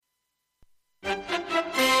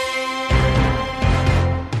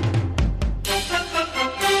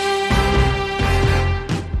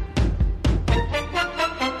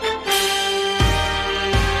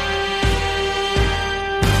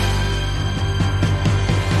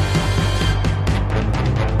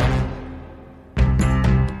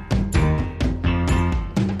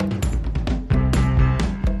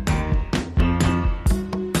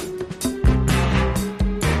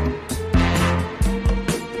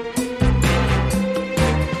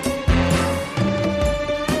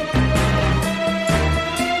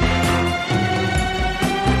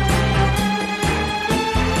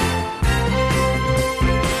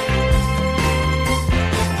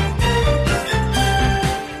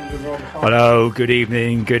Hello, good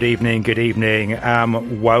evening, good evening, good evening.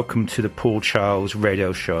 Welcome to the Paul Charles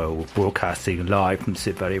Radio Show, broadcasting live from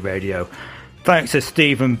Sid Valley Radio. Thanks to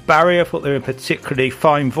Stephen Barry. I thought they were a particularly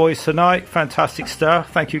fine voice tonight. Fantastic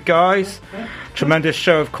stuff. Thank you, guys. Tremendous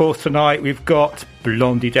show, of course, tonight. We've got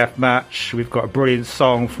Blondie Deathmatch. We've got a brilliant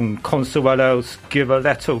song from Consuelo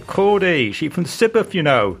Scivoletto Cordy. She's from Sibeth, you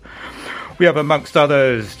know. We have, amongst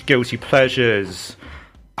others, Guilty Pleasures.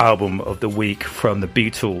 Album of the week from the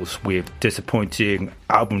Beatles with disappointing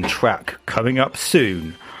album track coming up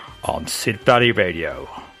soon on Sid Valley Radio.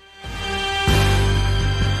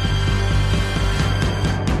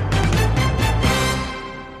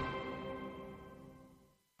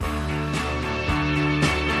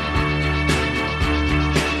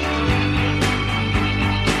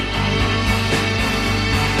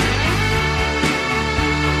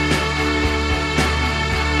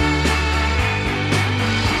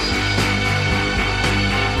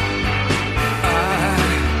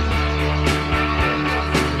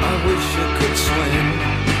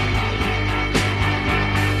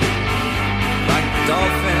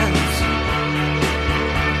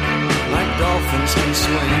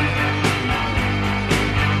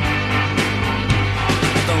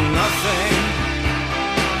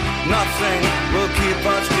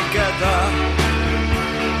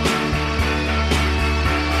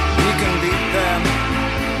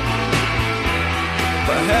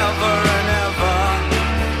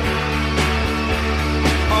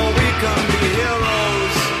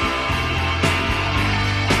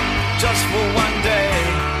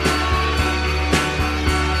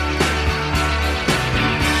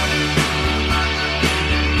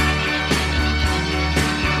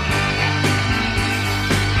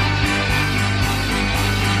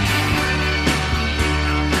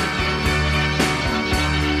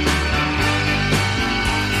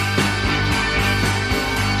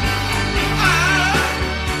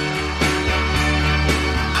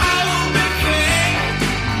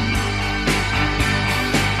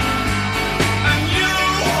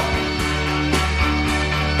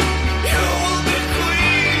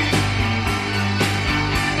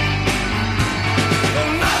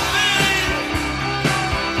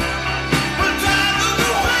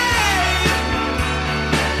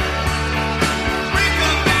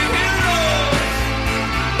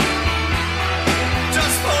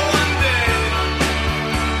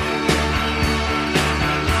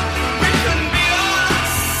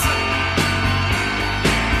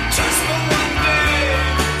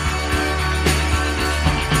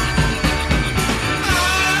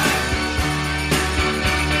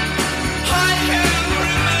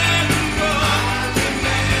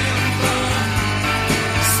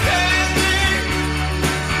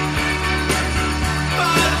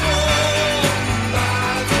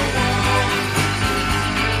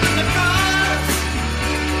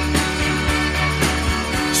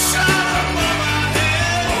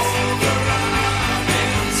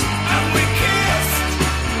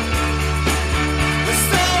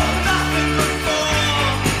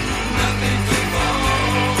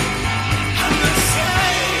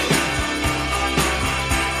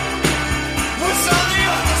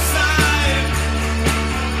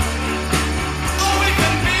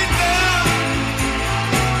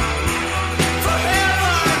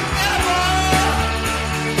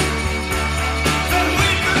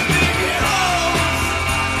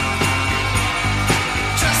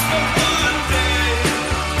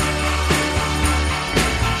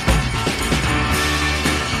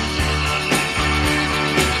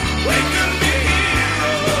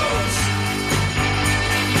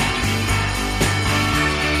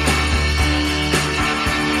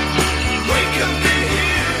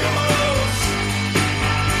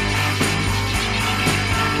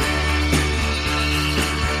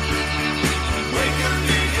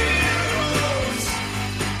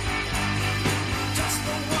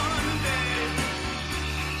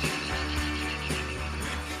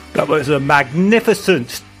 That was a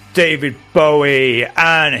magnificent David Bowie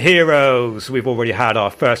and Heroes. We've already had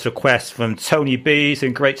our first request from Tony B's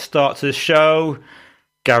and great start to the show.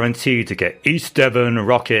 Guaranteed to get East Devon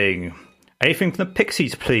rocking. Anything from the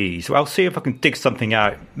Pixies, please? Well, I'll see if I can dig something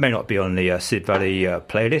out. May not be on the Sid Valley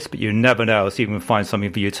playlist, but you never know. I'll see if we can find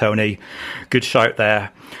something for you, Tony. Good shout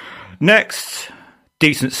there. Next,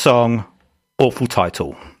 decent song, awful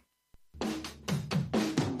title.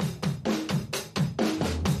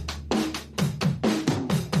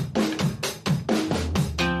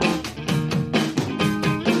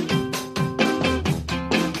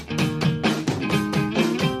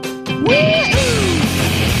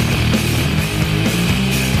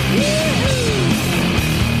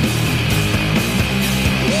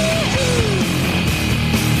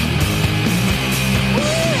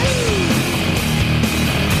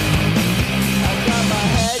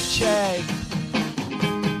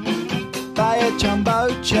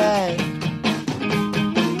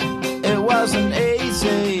 wasn't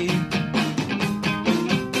easy,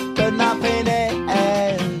 but nothing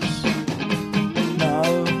is. No.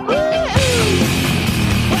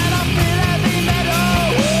 When I feel heavy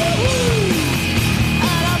metal,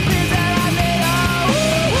 and I feel that I need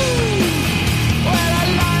when I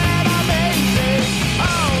lie and I'm easy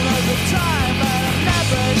all of the time, but I'm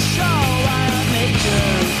never sure why I need you.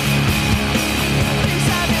 At least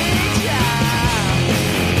I need you.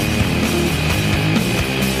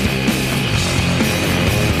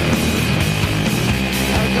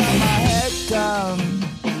 Got my head down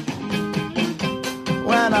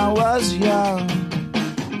when I was young.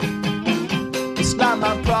 It's not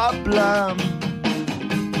my problem.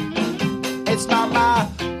 It's not my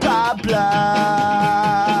problem.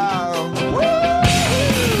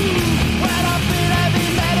 When I feel heavy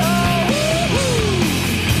metal,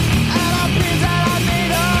 and I feel that I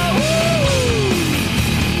need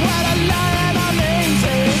when I lie and I'm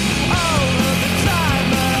easy all of the time,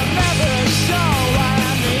 but I'm never sure why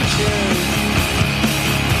I need you.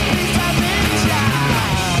 At least I need you. Yeah,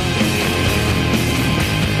 yeah.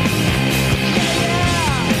 Yeah, yeah. Yeah,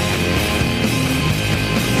 yeah.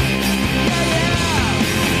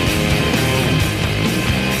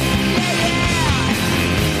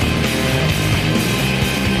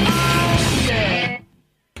 Oh, yeah.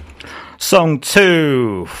 Song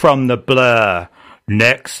 2 from the Blur.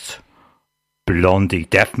 Next, Blondie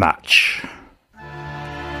Deathmatch.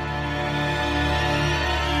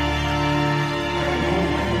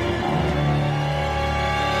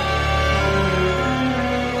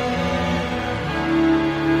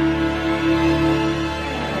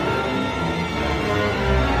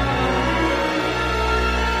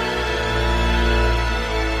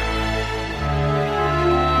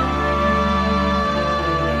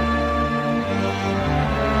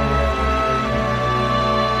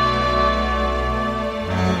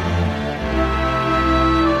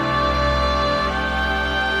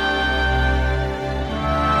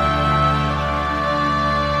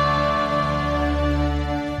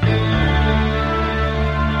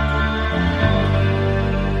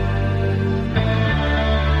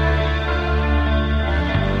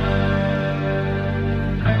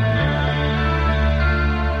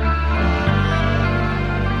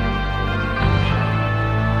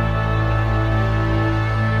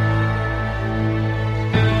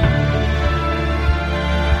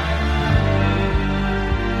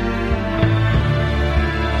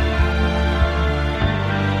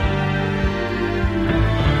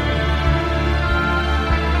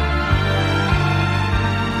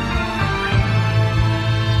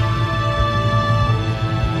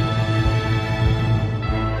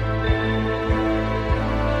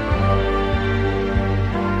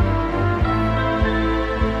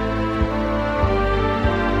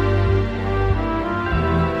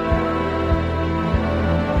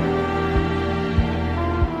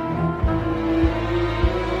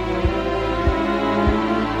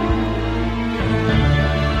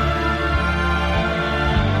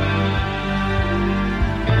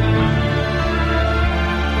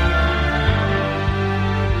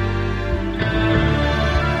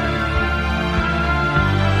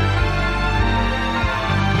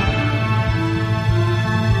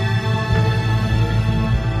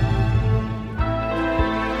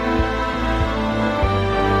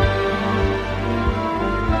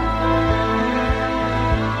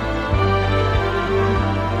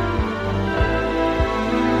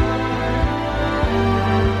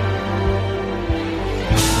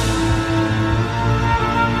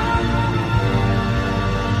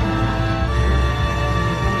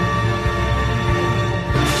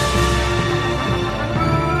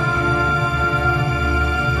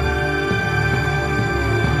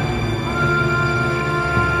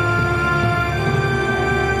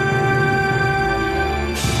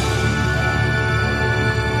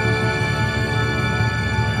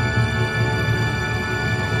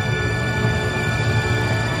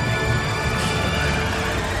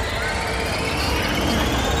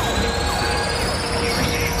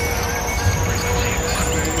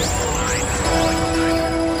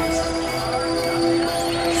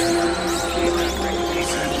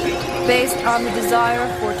 Based on the desire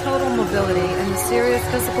for total mobility and the serious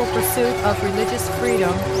physical pursuit of religious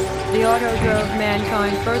freedom, the auto drove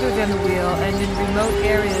mankind further than the wheel, and in remote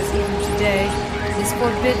areas even today is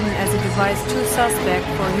forbidden as a device too suspect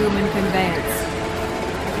for human conveyance.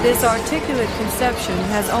 This articulate conception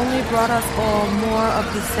has only brought us all more of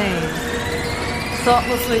the same.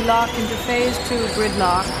 Thoughtlessly locked into phase 2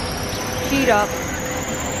 gridlock, keyed up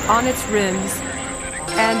on its rims,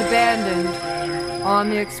 and abandoned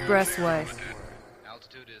on the expressway.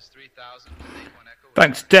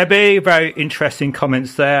 Thanks, Debbie. Very interesting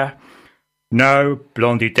comments there. No,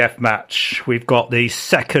 Blondie Deathmatch. We've got the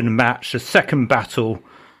second match, the second battle.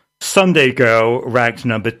 Sunday Girl ranked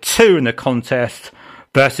number 2 in the contest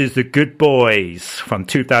versus the Good Boys from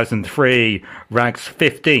 2003, ranked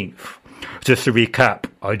 15th. Just to recap,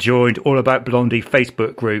 I joined All About Blondie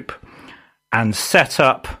Facebook group and set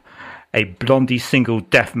up a Blondie single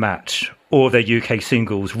deathmatch. All their UK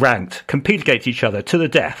singles ranked, compete against each other to the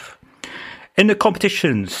death. In the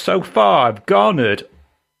competition so far, I've garnered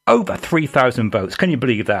over 3,000 votes. Can you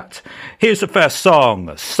believe that? Here's the first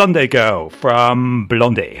song, Sunday Girl from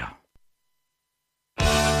Blondie.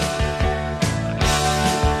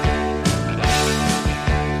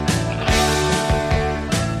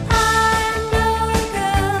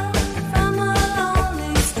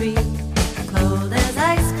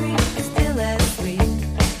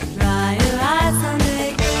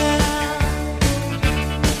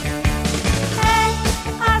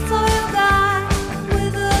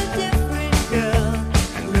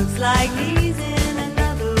 Like he's in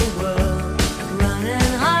another world,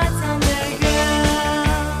 running hard Sunday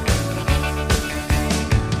girl.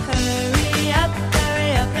 Hurry up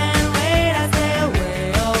and wait. I stay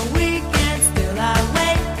away all weekend, still I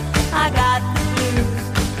wait. I got the blues,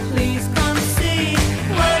 please come see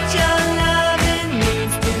what your loving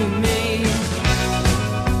means to me.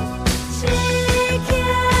 She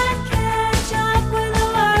can't catch up with the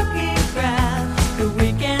working crowd, the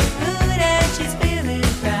weekend food and she's feeling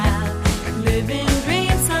proud. Living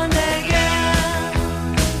dream Sunday girl.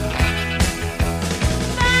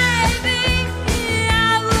 Baby, I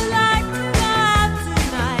would like to go out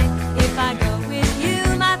tonight. If I go with you,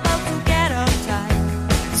 my folks will get uptight.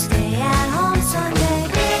 Stay at home Sunday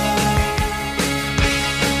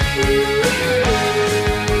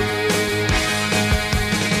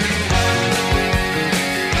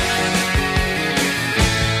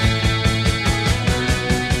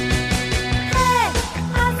Hey,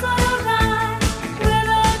 I saw your guy with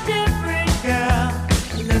a different girl.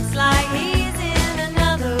 Looks like he's in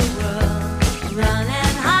another world,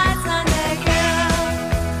 running high Sunday girl.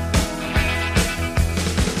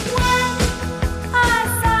 When I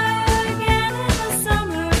saw you again in the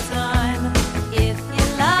summertime, if your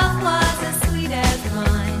love was as sweet as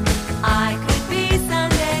mine, I could be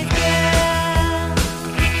Sunday girl.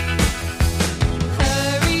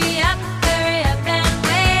 Hurry up and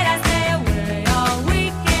wait. I stay away all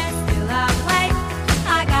weekend, still I wait.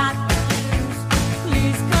 I got the blues,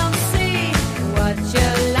 please come see what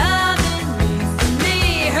your loving means to me.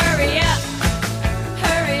 Hurry up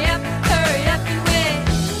and wait.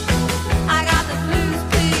 I got the blues,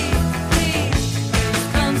 please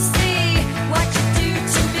come see what you do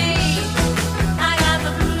to me. I got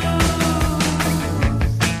the blues.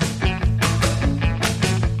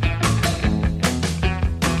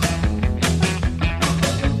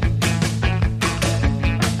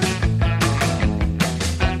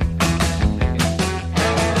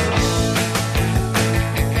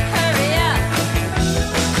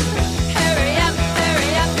 Hurry up and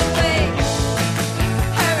wait.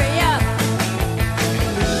 Hurry up,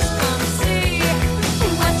 please come see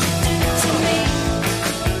what you do to me.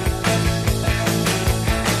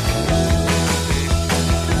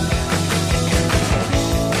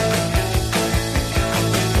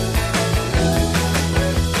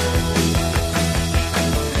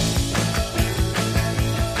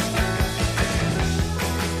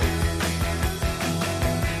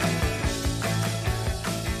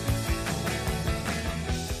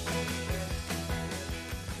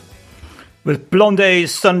 With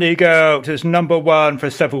Blondie's Sunday Girl, it was number 1 for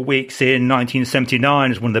several weeks in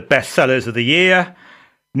 1979 as one of the best sellers of the year.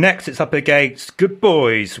 Next, it's up against Good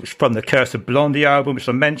Boys, which is from the Curse of Blondie album, which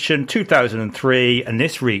I mentioned, 2003, and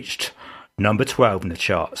this reached number 12 in the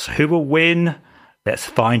charts. Who will win? Let's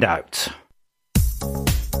find out.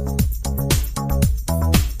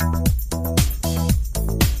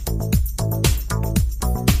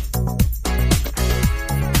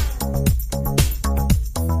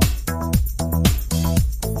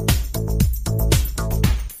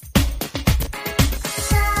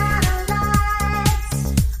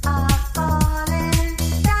 Satellites are falling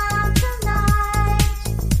down tonight.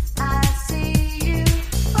 I see you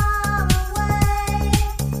far away.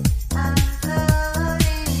 I'm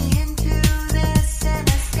floating into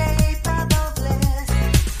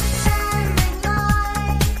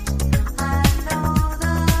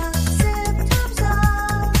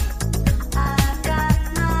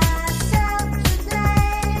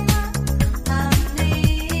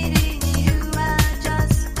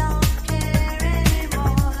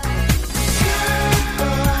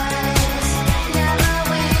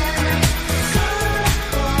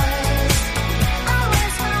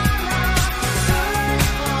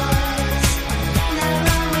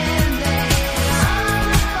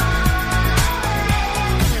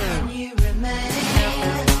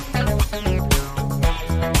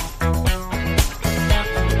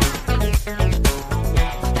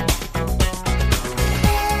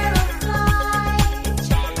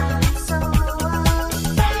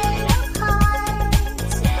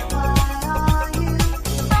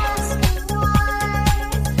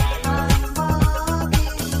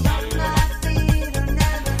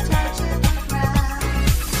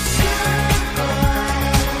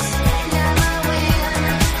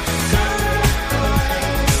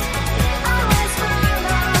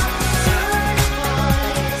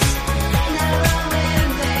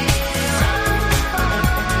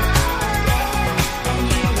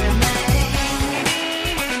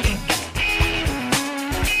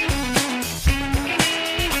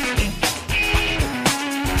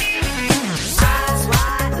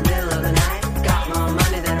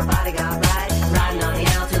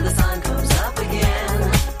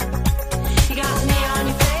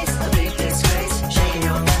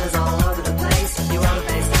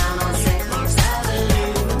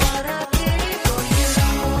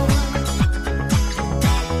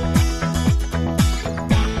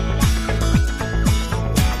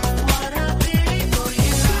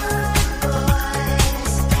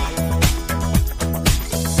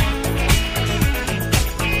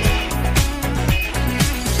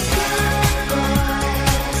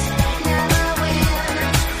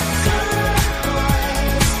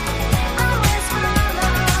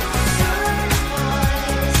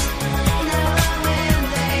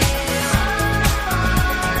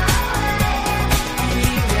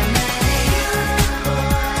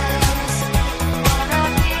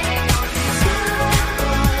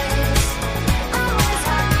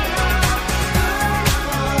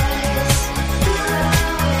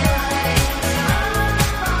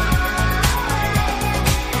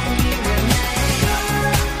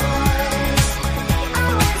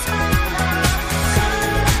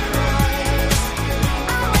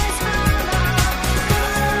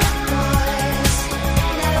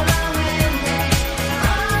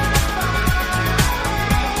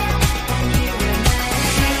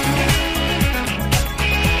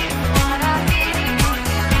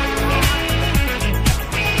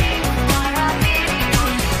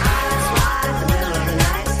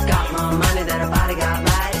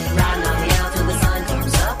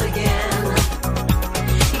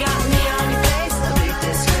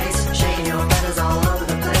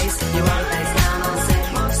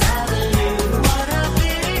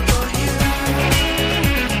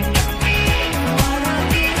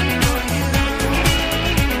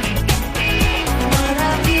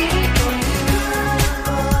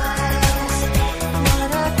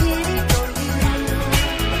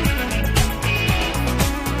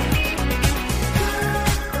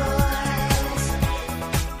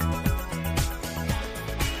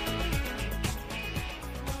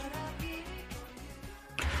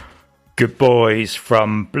Good Boys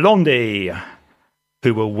from Blondie,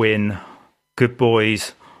 who will win Good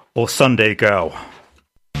Boys or Sunday Girl.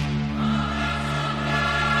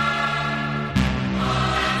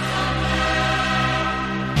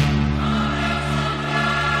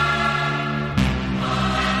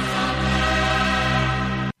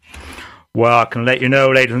 Well, I can let you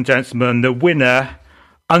know, ladies and gentlemen, the winner,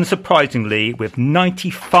 unsurprisingly, with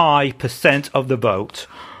 95% of the vote,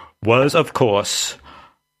 was, of course,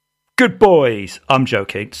 Good Boys. I'm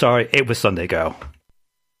joking. Sorry, it was Sunday Girl.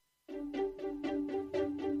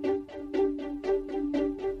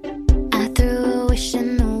 I threw a wish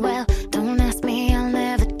in the well. Don't ask me, I'll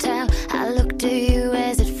never tell. I looked at you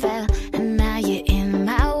as it fell, and now you're in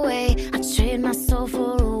my way. I trade my soul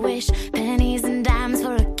for a wish, pennies and dimes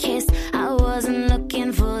for a kiss. I wasn't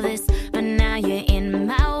looking for this, but now you're in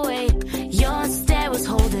my way. Your stare was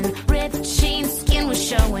holding, ripped jeans, skin was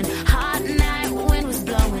showing. Hot night, wind was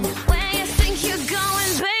blowing. Where you think you're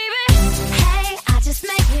going, baby? Hey, I just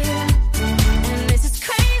met you, and this is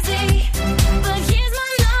crazy. But here's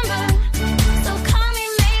my number, so call me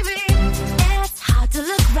maybe. It's hard to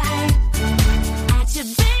look right at you,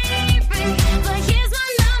 baby. But here's my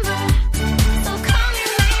number, so call me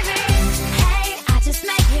maybe. Hey, I just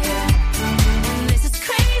met you, and this is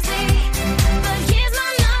crazy. But here's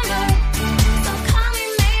my number, so call me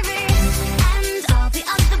maybe. And all the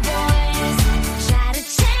other boys try to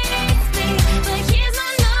chase me, but here's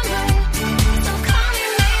my number, so call me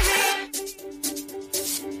maybe.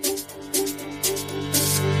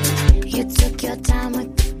 You took your time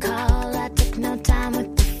with the call, I took no time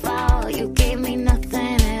with the fall. You gave me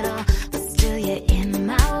nothing at all, but still you're in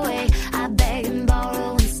my way. I beg and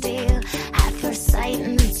borrow and steal at first sight,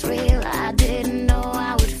 and it's real. I didn't know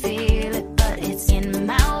I would feel it, but it's in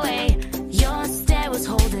my way. Your stare was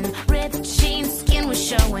holding, ripped jeans, skin was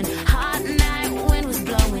showing. Hot night, wind was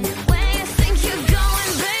blowing. Where you think you're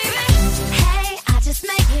going, baby? Hey, I just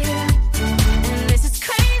met you, and this is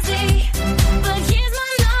crazy. But here's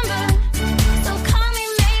my number, so call me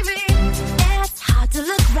maybe. It's hard to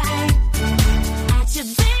look right at you,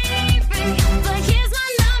 baby. But here's my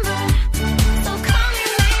number, so call me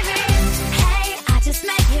maybe. Hey, I just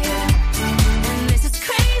met you, and this is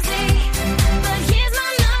crazy. But here's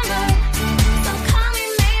my number, so call me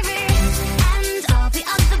maybe. And all the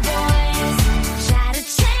other boys try to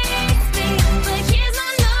chase me, but here's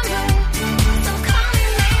my number, so call me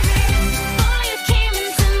maybe. Before you came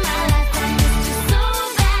into my life, I missed you so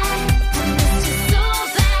bad. I missed you so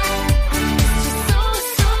bad. I missed you so,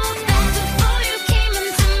 so bad. Before you came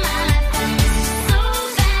into my life, I missed you so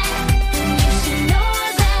bad. And you should know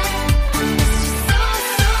that I missed you so,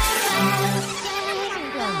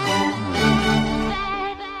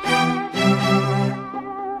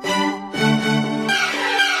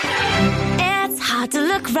 It's hard to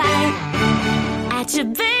look right at you,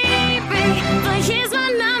 baby. But here's my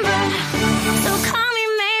number, so call me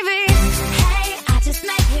maybe. Hey, I just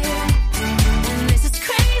met you, and this is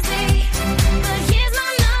crazy. But here's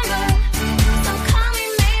my number, so call me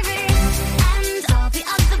maybe. And all the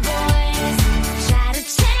other boys try to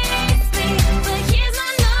chase me, but here's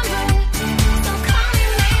my number, so call me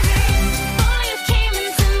maybe. Before you came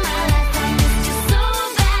into my life, I missed you so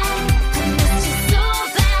bad. I missed you so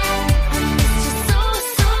bad. I missed you so,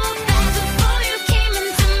 so bad. Before you came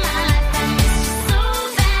into my life, I missed you so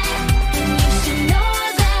bad. And you should know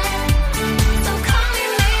that, so call me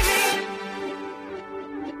maybe.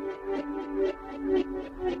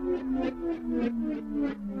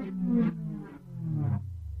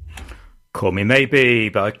 Call Me Maybe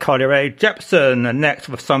by Carly Rae Jepsen. And next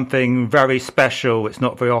with something very special. It's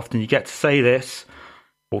not very often you get to say this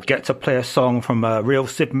or get to play a song from a real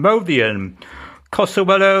Sidmouthien.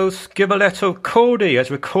 Costello's Givaletto Cordy has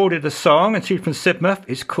recorded the song, and she's from Sidmouth.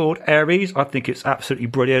 It's called Aries. I think it's absolutely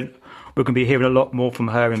brilliant. We're going to be hearing a lot more from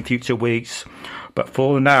her in future weeks. But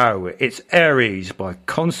for now, it's Aries by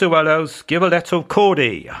Consuelo's Givaletto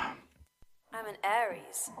Cordy. I'm an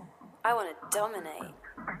Aries. I want to dominate,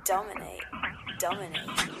 dominate, dominate,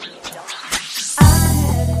 dominate. I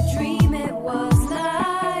had a dream, it was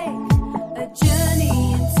like a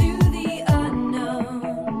journey into the unknown.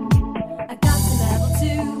 I got to level 2,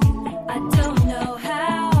 I don't know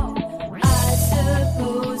how. I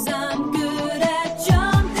suppose I'm good at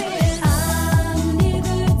jumping. I'm near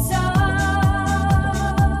the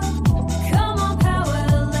top. Come on, power,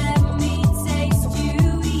 let me taste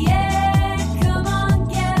you. Yeah, come on,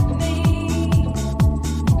 get me.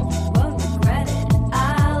 Won't regret it,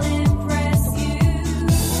 I'll impress you.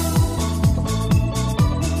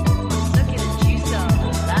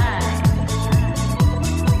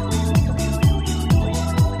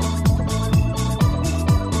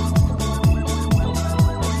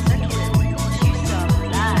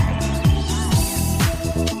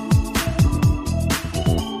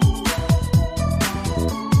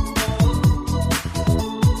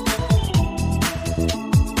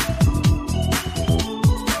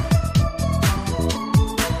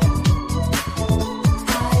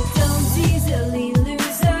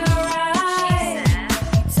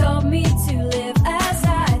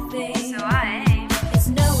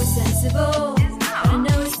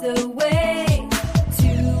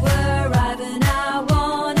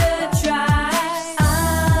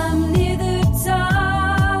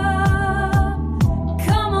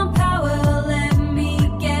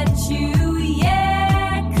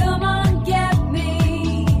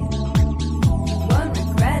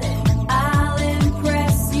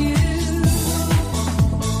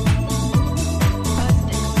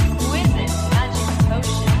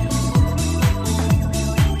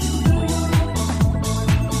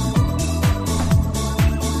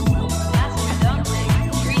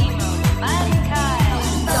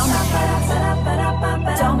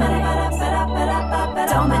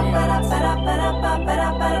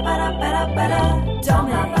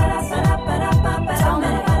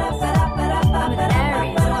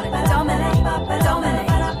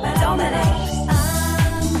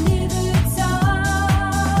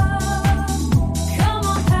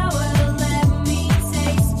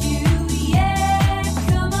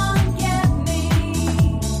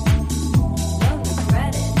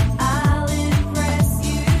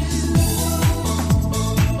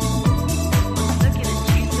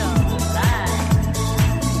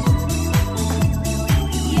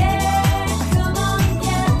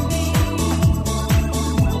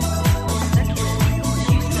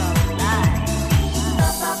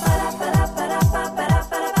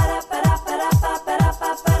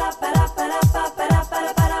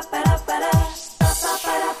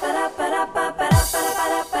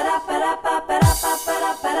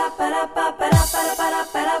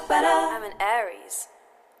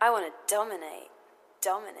 to dominate,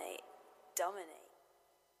 dominate, dominate.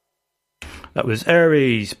 That was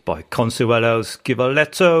Aries by Consuelo's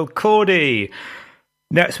Givoletto Cordi.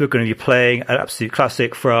 Next, we're going to be playing an absolute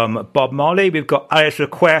classic from Bob Marley. We've got Alice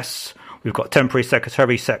requests. We've got temporary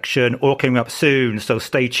secretary section all coming up soon, so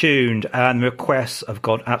stay tuned. And requests have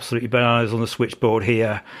gone absolutely bananas on the switchboard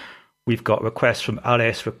here. We've got requests from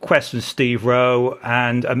Alice, requests from Steve Rowe,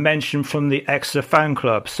 and a mention from the Exeter fan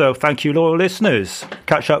club. So thank you, loyal listeners.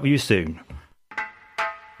 Catch up with you soon.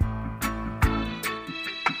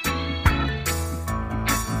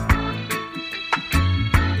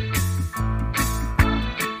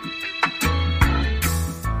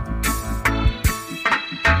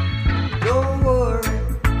 Don't worry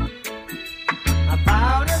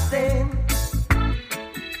about a thing,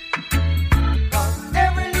 'cause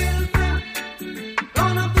every little thing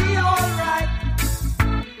gonna be alright.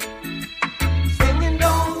 Singing,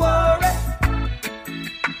 don't worry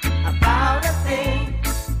about a thing,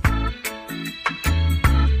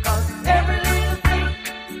 'cause every little thing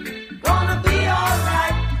gonna be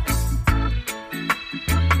alright.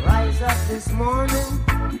 Rise up this morning,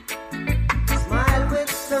 smile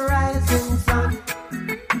with the rising sun.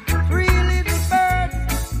 Three little birds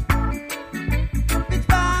pitch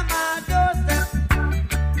by my doorstep,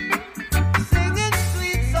 singing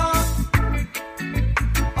sweet songs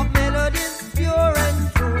of melodies pure and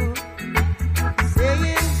true,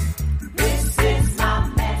 saying, "This is my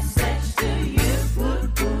message to you."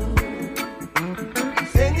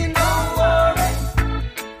 Singing, don't worry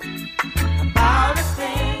about a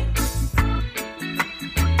thing,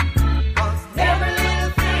 'cause every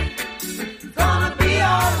little thing gonna be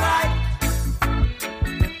alright.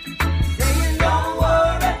 Saying, don't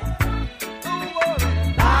worry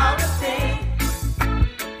about a thing,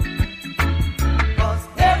 'cause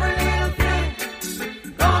every little thing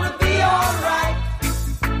gonna be alright.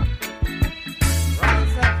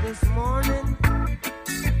 Rise up this morning,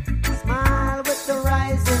 smile with the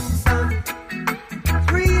rising sun.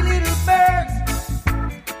 Three little birds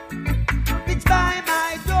pitch by my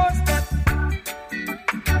doorstep,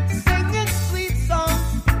 singing sweet songs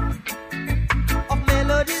of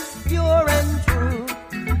melodies pure and true,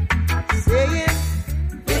 saying,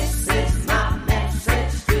 "This is my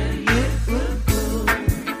message to you."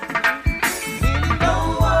 Meaning,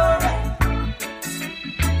 don't worry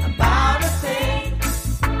about a thing.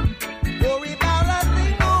 Worry about a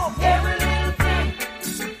thing, no. Every little thing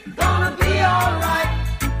gonna be alright.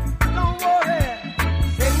 Don't worry.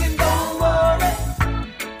 Singing, don't worry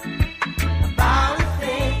about a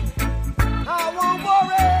thing. I won't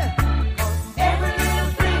worry, 'cause every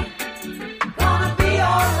little thing gonna be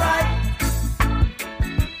alright.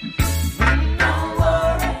 Don't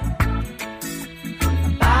worry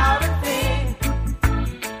about a thing,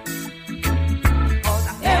 'cause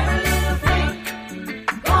every little thing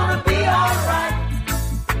gonna be alright.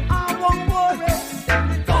 I won't worry.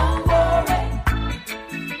 Don't worry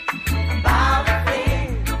about a thing,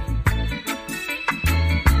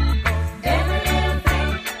 'cause every little thing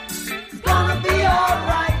gonna be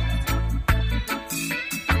alright.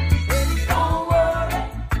 Don't worry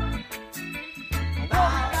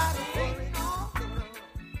about a thing.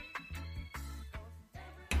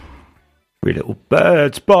 Three Little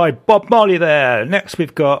Birds by Bob Marley there. Next,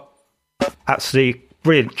 we've got absolutely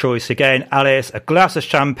brilliant choice again, Alice, A Glass of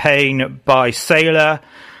Champagne by Sailor,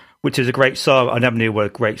 which is a great song. I never knew what a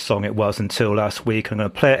great song it was until last week. I'm going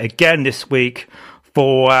to play it again this week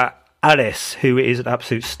for Alice, who is an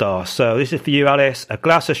absolute star. So this is for you, Alice, A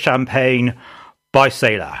Glass of Champagne by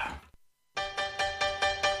Sailor.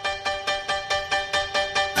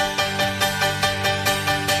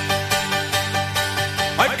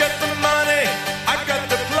 I got the money, I got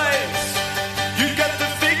the place. You got the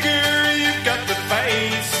figure, you got the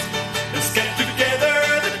face. Let's get together,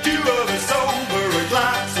 the two of us, over a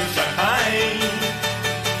glass of champagne.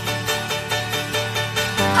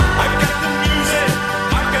 I got the music,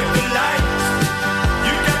 I got the lights.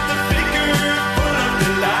 You got the figure full of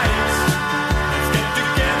delights. Let's get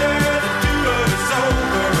together,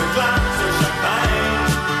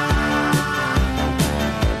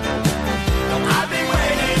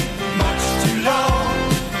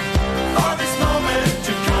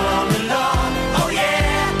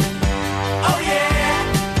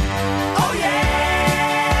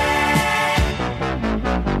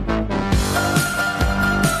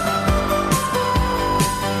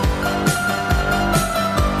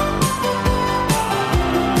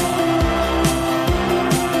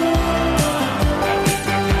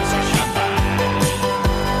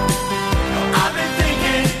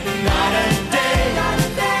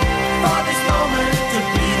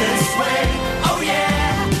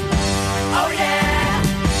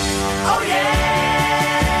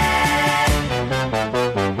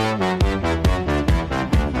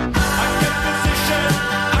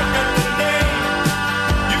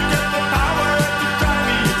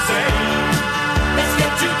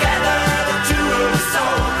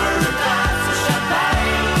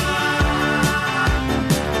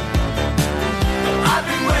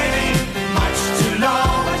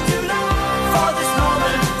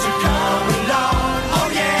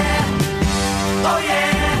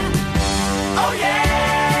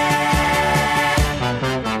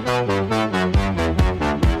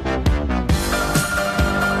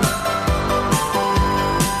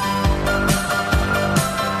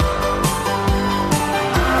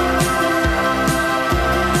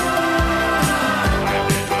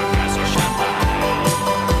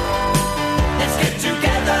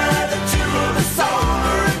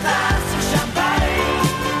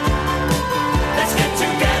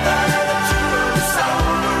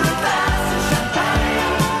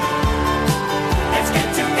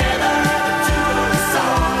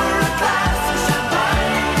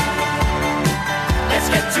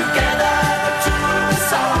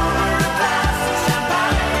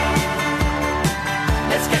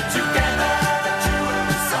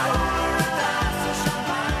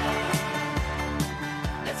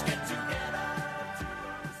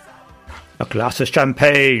 A glass of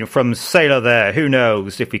champagne from Sailor there. Who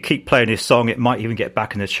knows? If we keep playing this song, it might even get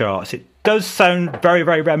back in the charts. It does sound very,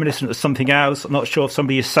 very reminiscent of something else. I'm not sure if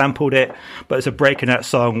somebody has sampled it, but it's a break in that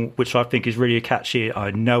song, which I think is really catchy. I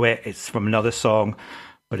know it. It's from another song,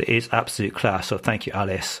 but it is absolute class. So thank you,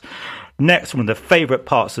 Alice. Next, one of the favourite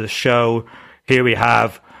parts of the show. Here we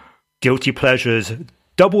have Guilty Pleasures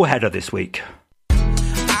doubleheader this week.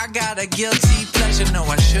 I got a guilty pleasure. No,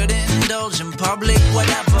 I shouldn't indulge in public,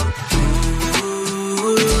 whatever.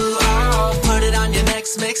 Ooh, I'll put it on your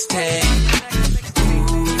next mixtape.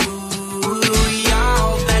 Ooh,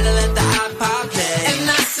 y'all better let the iPod play. And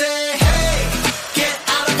I say, hey, get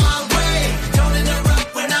out of my way. Don't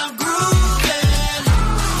interrupt when I'm grooving.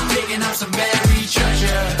 Digging up some buried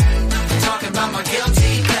treasure. Talking about my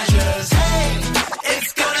guilty pleasures. Hey,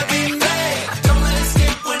 it's gonna be me. Don't let it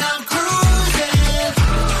skip when I'm cruising.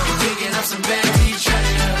 Digging up some buried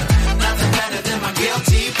treasure. Nothing better than my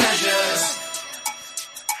guilty pleasures.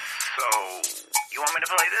 So, you want me to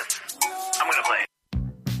play this? I'm gonna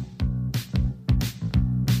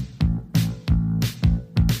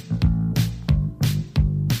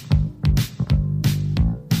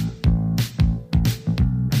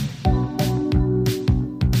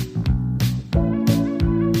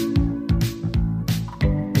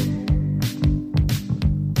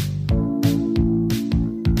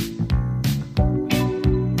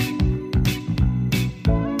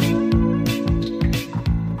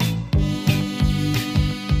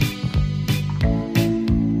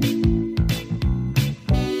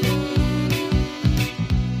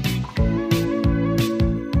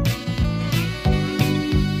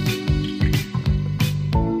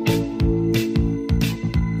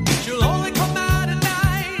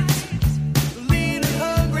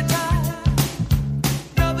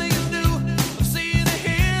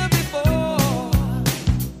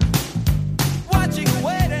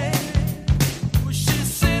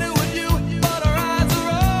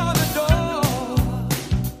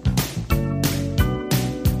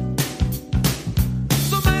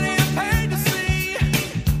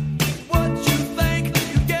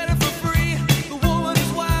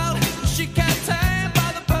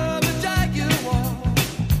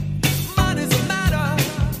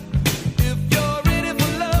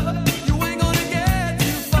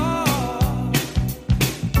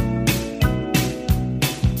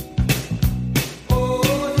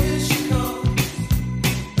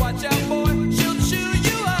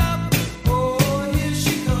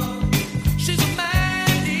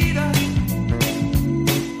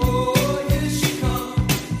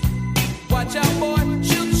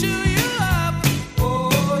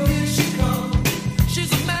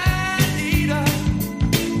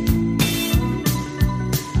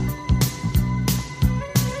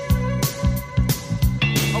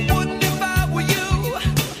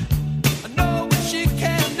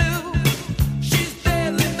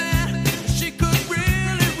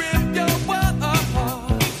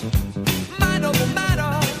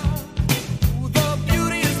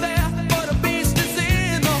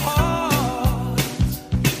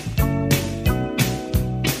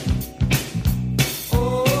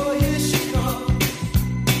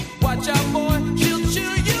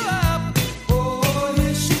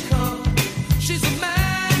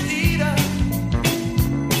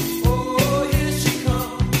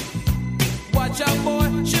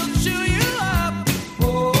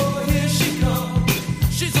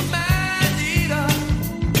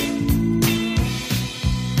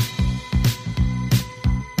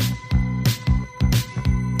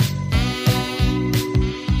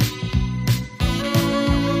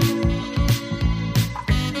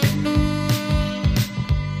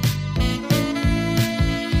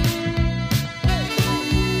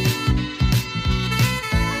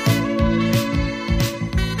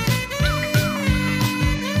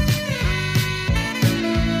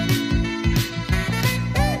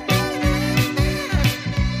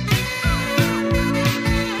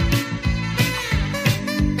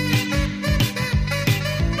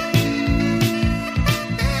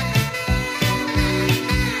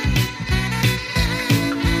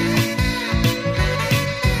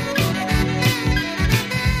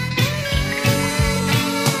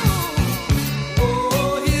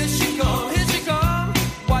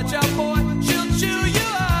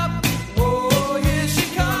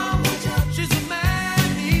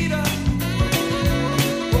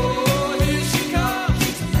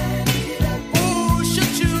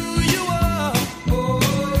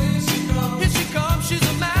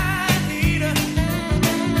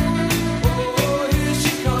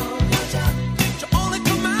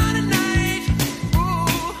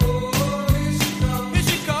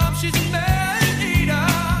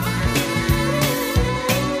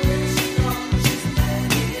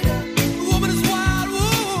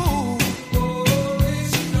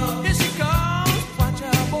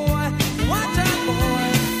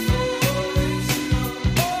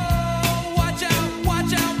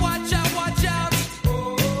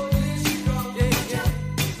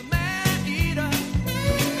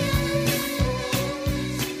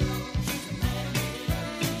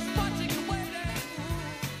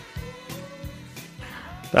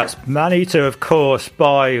That's Manita, of course,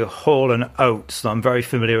 by Hall & Oates. I'm very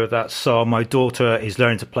familiar with that song. My daughter is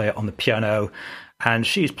learning to play it on the piano, and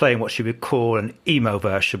she's playing what she would call an emo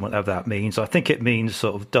version, whatever that means. I think it means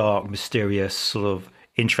sort of dark, mysterious, sort of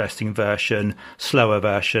interesting version, slower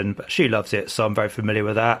version, but she loves it, so I'm very familiar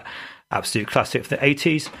with that. Absolute classic from the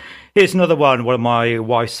 80s. Here's another one of my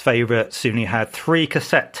wife's favourites. She only had 3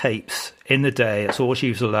 cassette tapes in the day. That's all she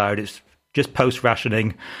was allowed. It's just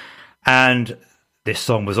post-rationing. And this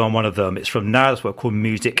song was on one of them. It's from Naz, what's called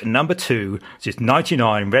Music Number 2. It's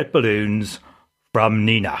 99 Red Balloons from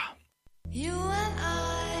Nina. You and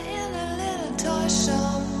I in a little toy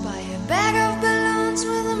shop, buy a bag of balloons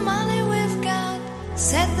with the money we've got,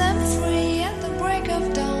 set them free at the break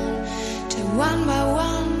of dawn, till one by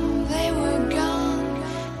one they were gone.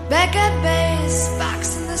 Back at base,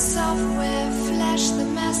 box in the software, flash the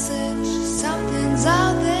message, something's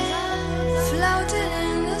out there, floating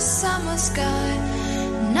in the summer sky.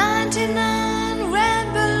 99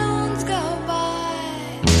 red balloons go by.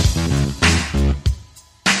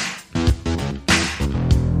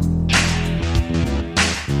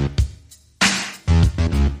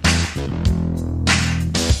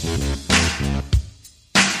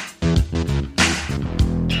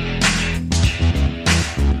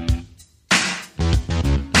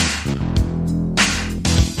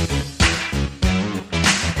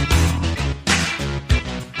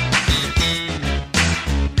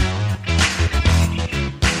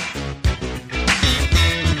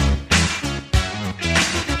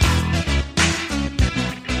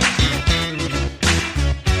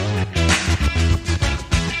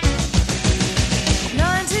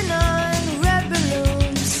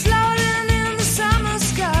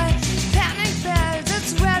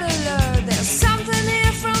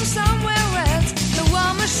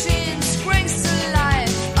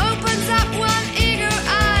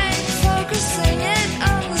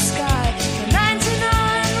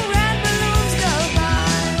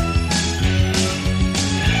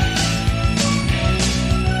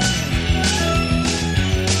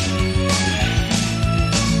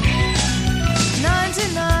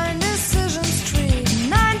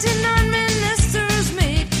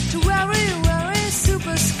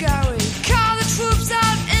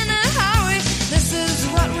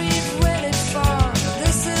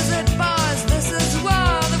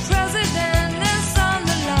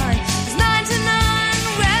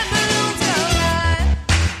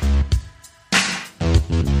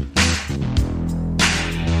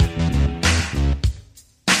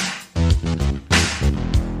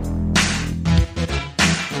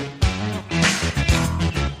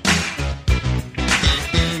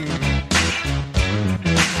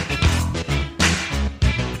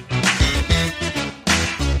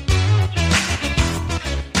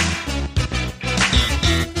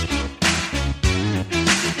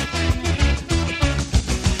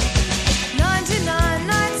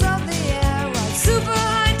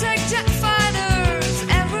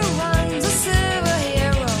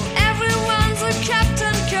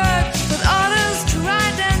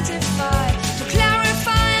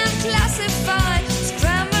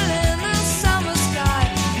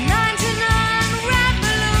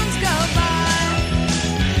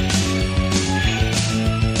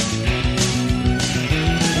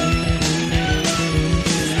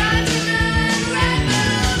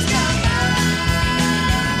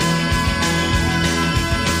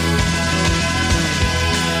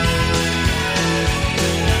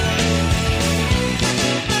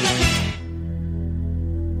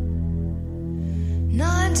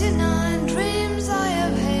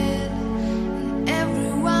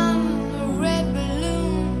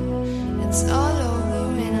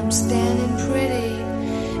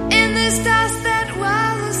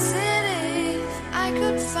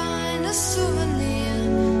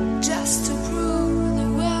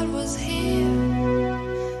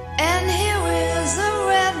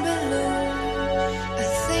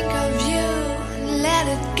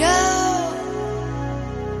 Go.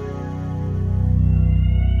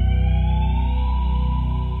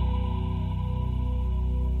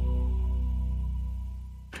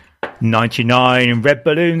 99 red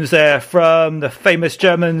balloons there from the famous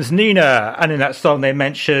Germans Nina, and in that song they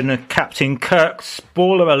mention Captain Kirk.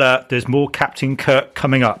 Spoiler alert, there's more Captain Kirk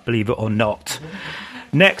coming up, believe it or not.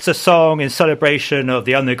 Next, a song in celebration of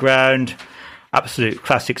the underground, absolute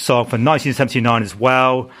classic song from 1979 as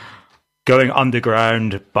well, Going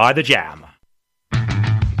Underground by The Jam.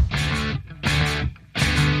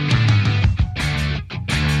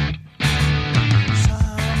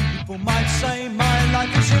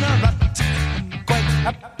 Quite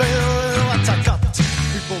happy with what I got.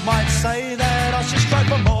 People might say that I should strive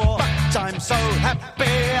for more, but I'm so happy.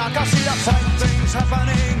 I can see the fine things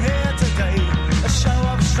happening here today. A show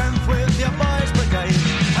of strength with your boys brigade.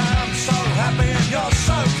 I'm so happy and you're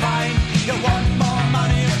so kind. You want more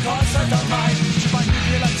money, of course I don't mind. My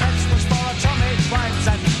nuclear textbooks for atomic rhymes,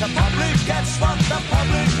 and the public gets what the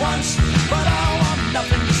public wants. But I want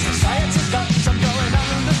nothing. Society's got some going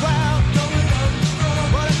underground.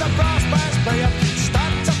 What if the brass bands play up?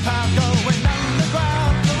 Start to pound, going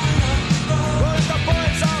underground. What if the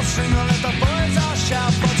boys all sing, or let the boys all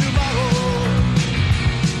shout for tomorrow?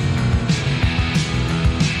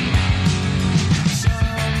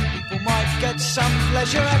 Some people might get some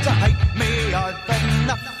pleasure out to hate me. I've had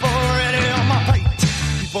enough already on my plate.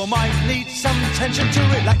 People might need some tension to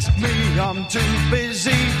relax me. I'm too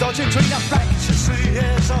busy dodging between the facts. You see,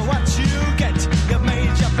 here's what you get. You've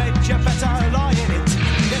made your bed, you better lie in it.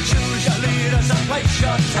 You choose your leaders and place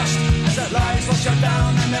your trust. As it lies, wash you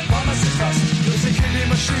down and their promises rust. Using killing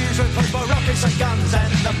machines with paper, rockets and guns.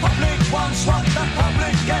 And the public wants what the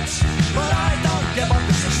public gets. But I don't give up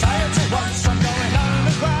the society wants. I'm going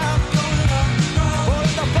underground. All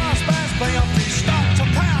of the brass bands play up, these start to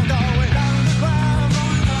pound. Going underground.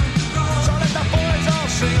 So let the boys all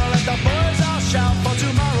sing, or let the boys all shout for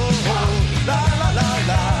tomorrow. La la la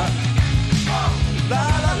la. La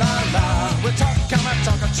la la la. We're talking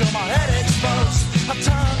till my head explodes. I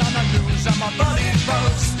turn on the news and my body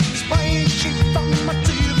froze. Spraying sheep on my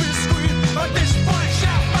TV screen. But this boy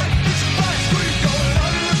shout, make this boy scream. Going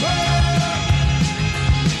underground.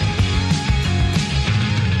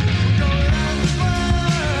 Going underground.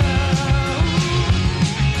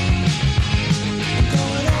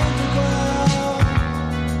 Going underground.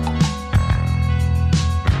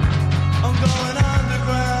 I'm going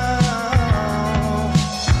underground.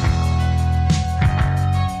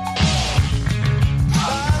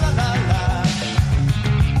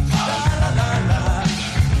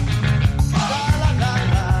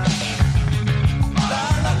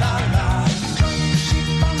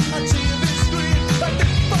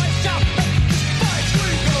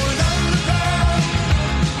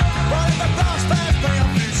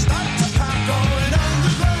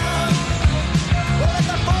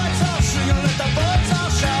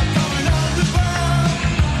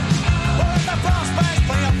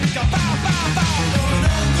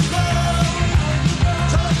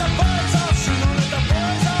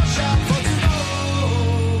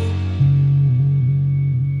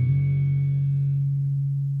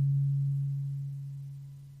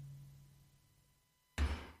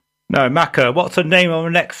 No, Macca, what's the name of our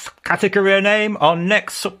next category name? Our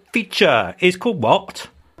next feature is called what?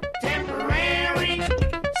 Temporary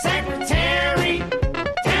secretary.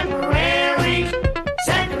 Temporary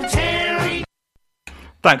secretary.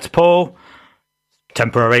 Thanks, Paul.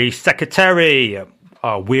 Temporary Secretary.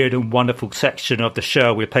 Our weird and wonderful section of the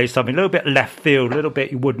show. We play something a little bit left field, a little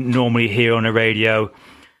bit you wouldn't normally hear on the radio.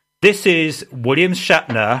 This is William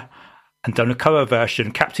Shatner and done a cover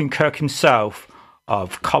version, Captain Kirk himself,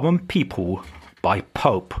 of Common People by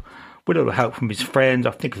Pope. With a little help from his friend,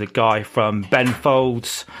 I think it's a guy from Ben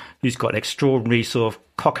Folds, who's got an extraordinary sort of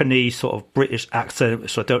Cockney sort of British accent,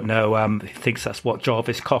 which I don't know, he thinks that's what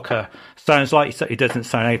Jarvis Cocker sounds like. He certainly doesn't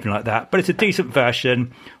sound anything like that. But it's a decent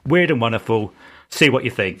version, weird and wonderful. See what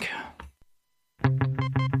you think.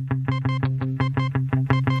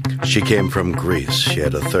 She came from Greece. She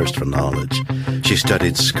had a thirst for knowledge. She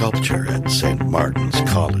studied sculpture at St. Martin's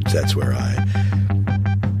College. That's where I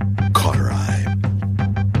caught her eye.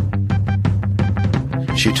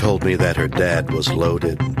 She told me that her dad was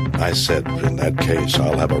loaded. I said, in that case,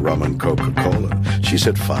 I'll have a rum and Coca-Cola. She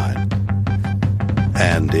said, fine.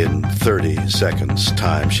 And in 30 seconds'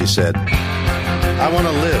 time, she said, I want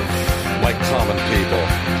to live like common people.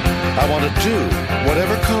 I want to do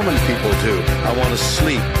whatever common people do. I want to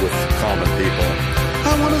sleep with common people.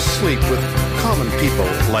 I want to sleep with common people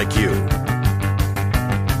like you.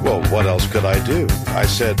 Well, what else could I do? I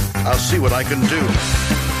said, I'll see what I can do.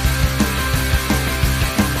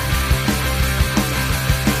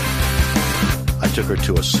 I took her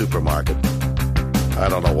to a supermarket. I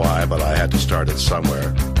don't know why, but I had to start it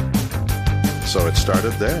somewhere. So it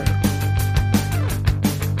started there.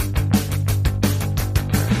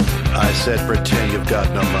 I said, pretend you've got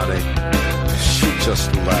no money. She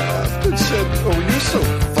just laughed and said, oh, you're so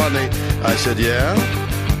funny. I said, yeah?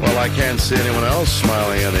 Well, I can't see anyone else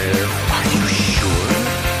smiling in here. Are you sure?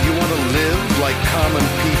 You want to live like common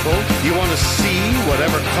people? You want to see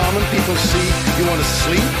whatever common people see? You want to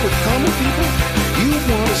sleep with common people? You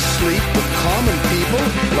want to sleep with common people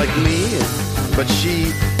like me? But she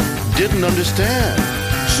didn't understand.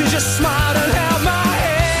 She just smiled and held my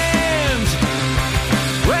hand.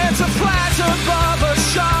 Went to flash above a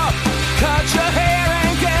shop.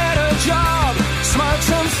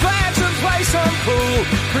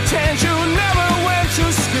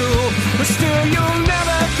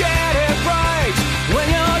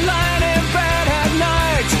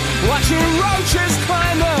 roaches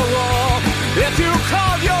climb the wall. If you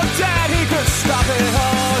called your dad, he could stop it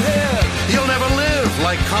all here. You'll never live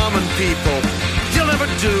like common people. You'll never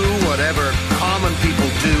do whatever common people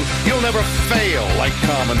do. You'll never fail like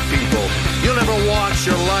common people. You'll never watch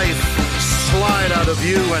your life slide out of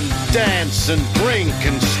you and dance and drink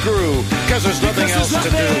and screw, because there's nothing else to do.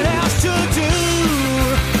 Nothing else to do.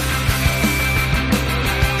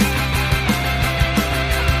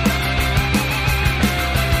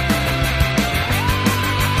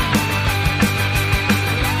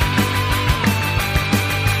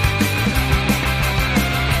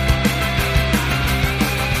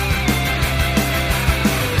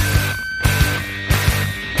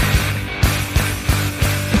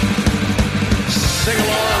 Sing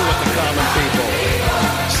along with the common people.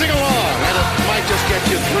 Sing along, and it might just get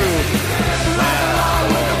you through. Laugh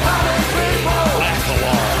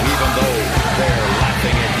along, even though they're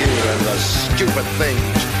laughing at you and the stupid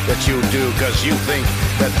things that you do, because you think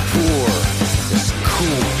that poor is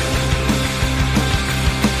cool.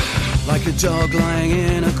 Like a dog lying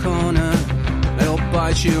in a corner, they'll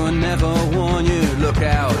bite you and never warn you. Look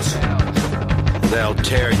out. They'll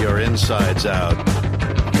tear your insides out,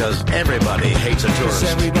 because everybody hates a tourist.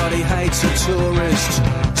 Everybody hates a tourist,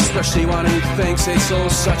 especially one who thinks it's all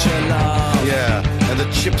such a laugh. Yeah, and the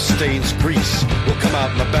chip stains grease will come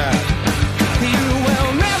out in the bath. You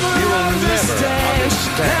will never understand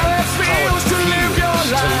how it feels to live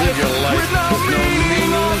your life with no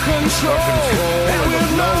meaning or control, and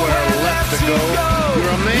with nowhere left to go.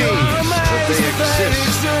 You're amazed that they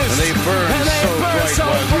exist, and they burn so bright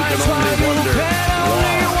while you can only wonder why.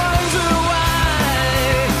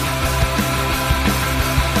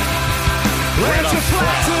 Rent a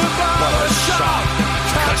flat, buy a shop,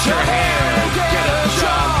 cut your hair, get a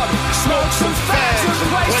job, smoke some fags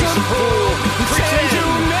and play some pool. Pretend you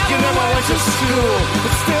never went to school,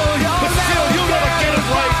 but still you'll never get it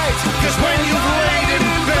right. Cause when you've laid in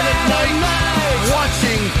bed at night,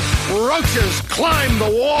 watching roaches climb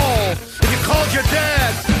the wall, if you called your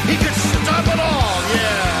dad, he could stop it all,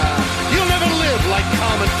 yeah. You'll never live like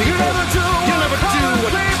common people. You'll never do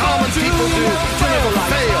what common people do. You'll never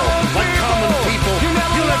fail like common people. You'll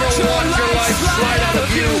never watch your life slide out of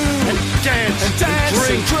you and dance and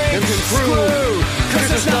drink and screw, because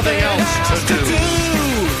there's nothing else to do.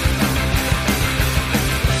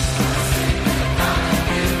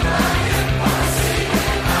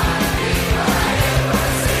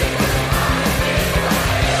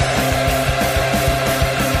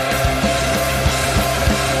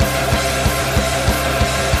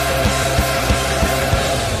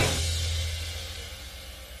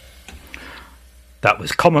 That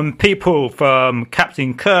was Common People from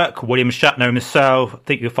Captain Kirk, William Shatner himself. I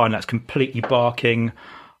think you'll find that's completely barking.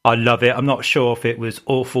 I love it. I'm not sure if it was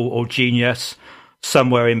awful or genius,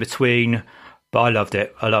 somewhere in between, but I loved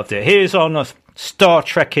it. I loved it. Here's on a Star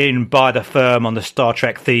Trekking by the Firm on the Star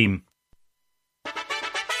Trek theme.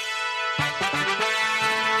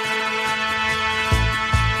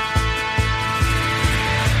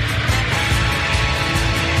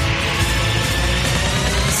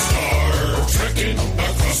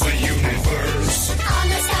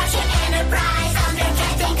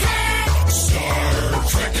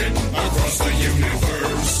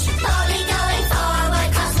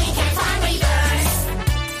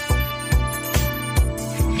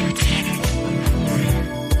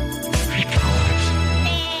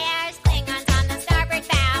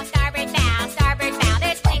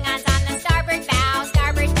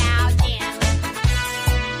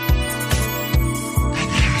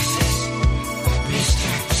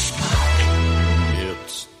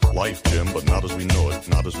 Life, Jim, but not as we know it,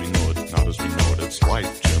 not as we know it, not as we know it. It's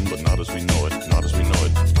life, Jim, but not as we know it, not as we know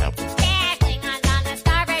it, Captain. There's Klingons on the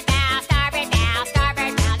starboard bow, starboard bow,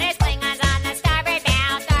 starboard bow. There's Klingons on the starboard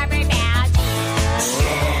bow, starboard bow.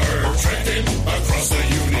 Star trekking across the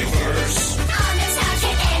universe. On the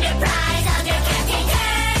Starship Enterprise under Captain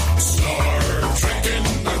Kirk. Star trekking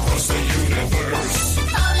across the universe.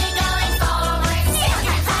 Only going forward, still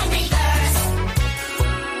can't find reverse.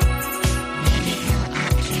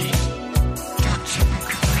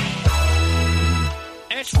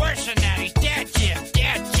 It's worse than that. He's dead, Jim.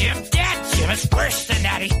 Dead, Jim. Dead, Jim. It's worse than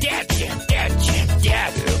that. He's dead, Jim. Dead, Jim.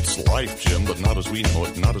 Dead. It's life, Jim, but not as we know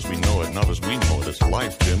it, not as we know it, not as we know it. It's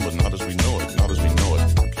life, Jim, but not as we know it, not as we know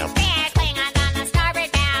it, Captain. There's Klingons on the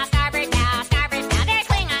starboard bow, starboard bow, starboard bow. There's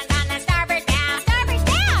Klingons on the starboard bow, starboard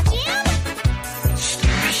bow, Jim.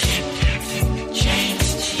 Starship Captain James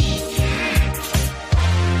T.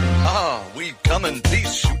 Ah, we come in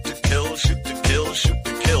peace, shoot to kill, shoot to kill, shoot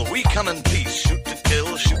to kill. We come in peace, shoot to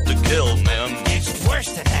kill, men. It's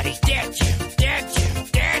worse than that. He's dead, Jim. Dead, Jim.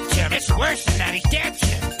 Dead, Jim. It's worse than that.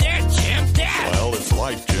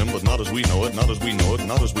 life, Jim, but not as we know it, not as we know it,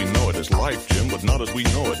 not as we know it. It's life, Jim, but not as we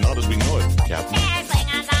know it, not as we know it, Captain. There's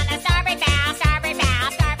Klingons on the starboard bow, starboard bow,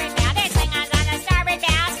 starboard bow. There's Klingons on the starboard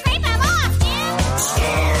bow. Scrape them off, Jim!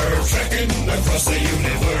 Star trekking across the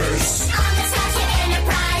universe. On the Starship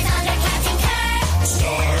Enterprise under Captain Kirk.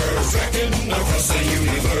 Star trekking across the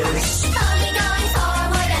universe. Slowly going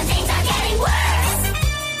forward and things are getting worse.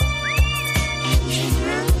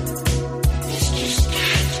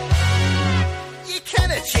 You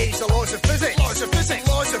cannot change the laws of physics. Laws of physics.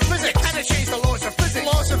 Laws of physics. You cannot change the laws of physics.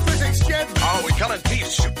 Laws of physics, Jim. Oh, we come in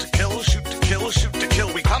peace. Shoot to kill, shoot to kill, shoot to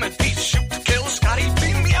kill. We come in peace. Shoot to kill. Scotty,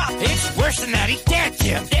 beam me up. It's worse than that. He's dead,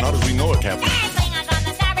 Jim. Not as we know it, Captain. There's Klingons on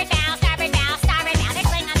the starboard bow, starboard bow, starboard bow. There's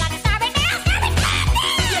Klingons on the starboard bow, starboard bow.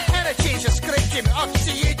 You cannot change the script, Jim. I'll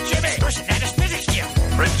see you, Jimmy. Worse than that is physics, Jim.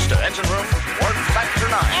 Bridge to engine room. Warp factor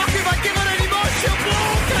 9. If I give it any more, she'll blow,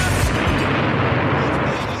 Captain.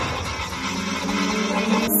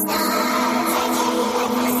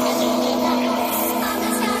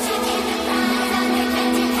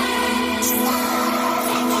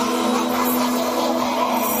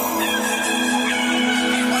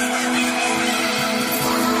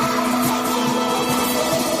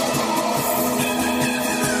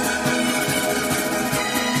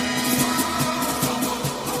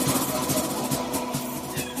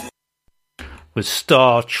 Was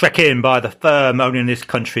Star Trekking by The Firm. Only in this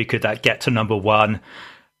country could that get to number one.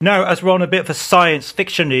 Now, as we're on a bit of a science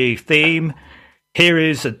fiction-y theme, here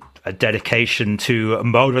is a dedication to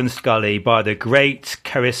Mulder and Scully by the great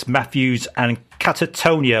Cerys Matthews and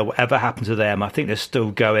Catatonia. Whatever happened to them? I think they're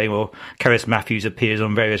still going, or Cerys Matthews appears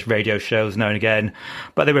on various radio shows now and again.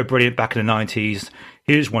 But they were brilliant back in the 90s.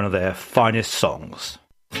 Here's one of their finest songs.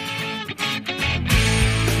 I'd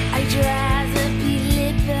rather be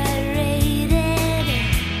liberated.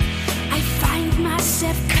 I find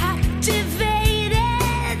myself captivated.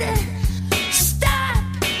 Stop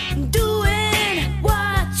doing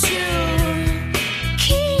what you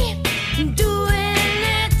keep doing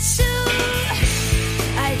it too.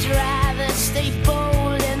 I'd rather stay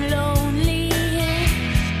bold and lonely.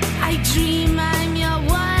 I dream I'm your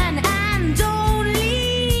one and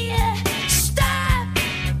only. Stop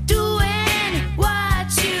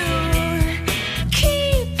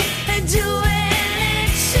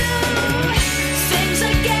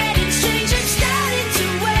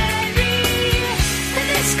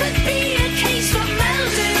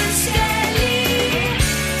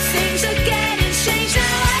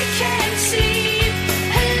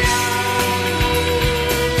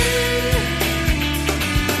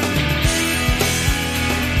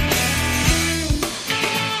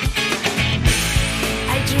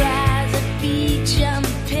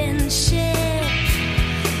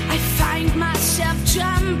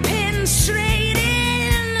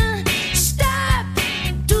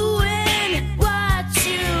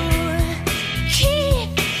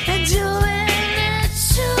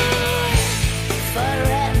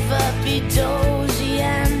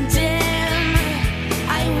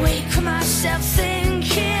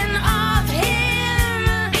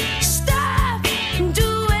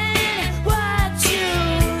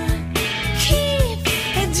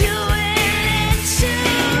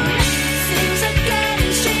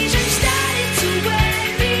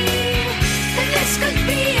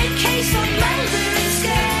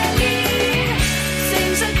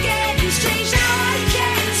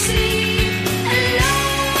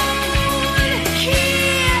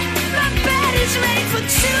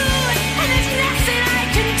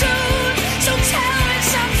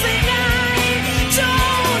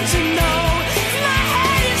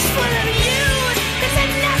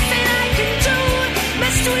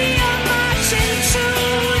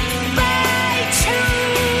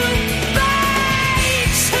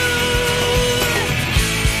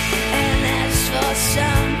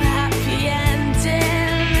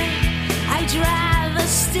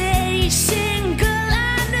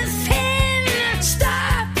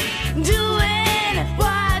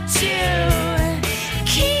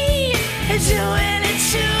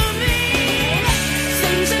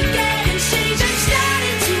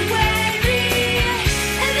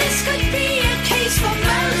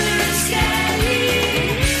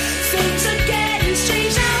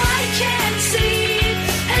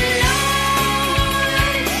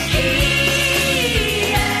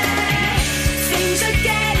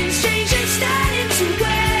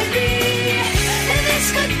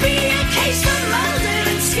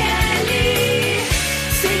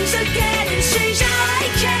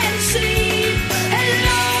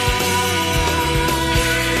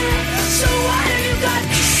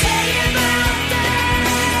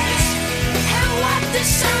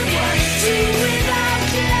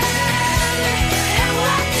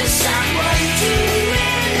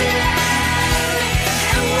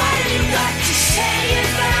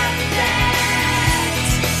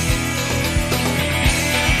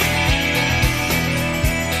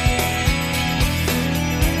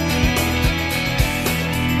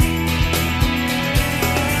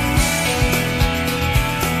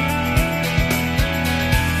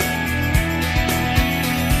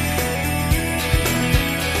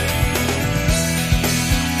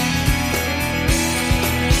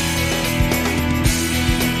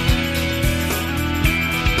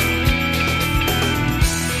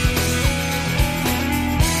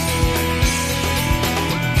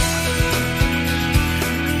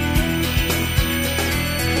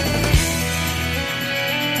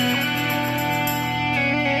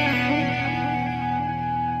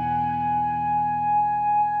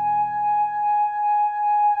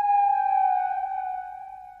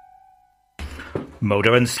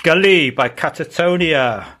Mulder and Scully by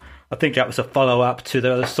Catatonia. I think that was a follow-up to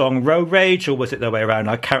the song Road Rage, or was it the other way around?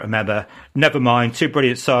 I can't remember. Never mind. Two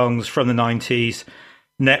brilliant songs from the 90s.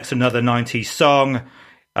 Next, another 90s song.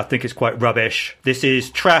 I think it's quite rubbish. This is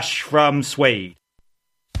Trash from Suede.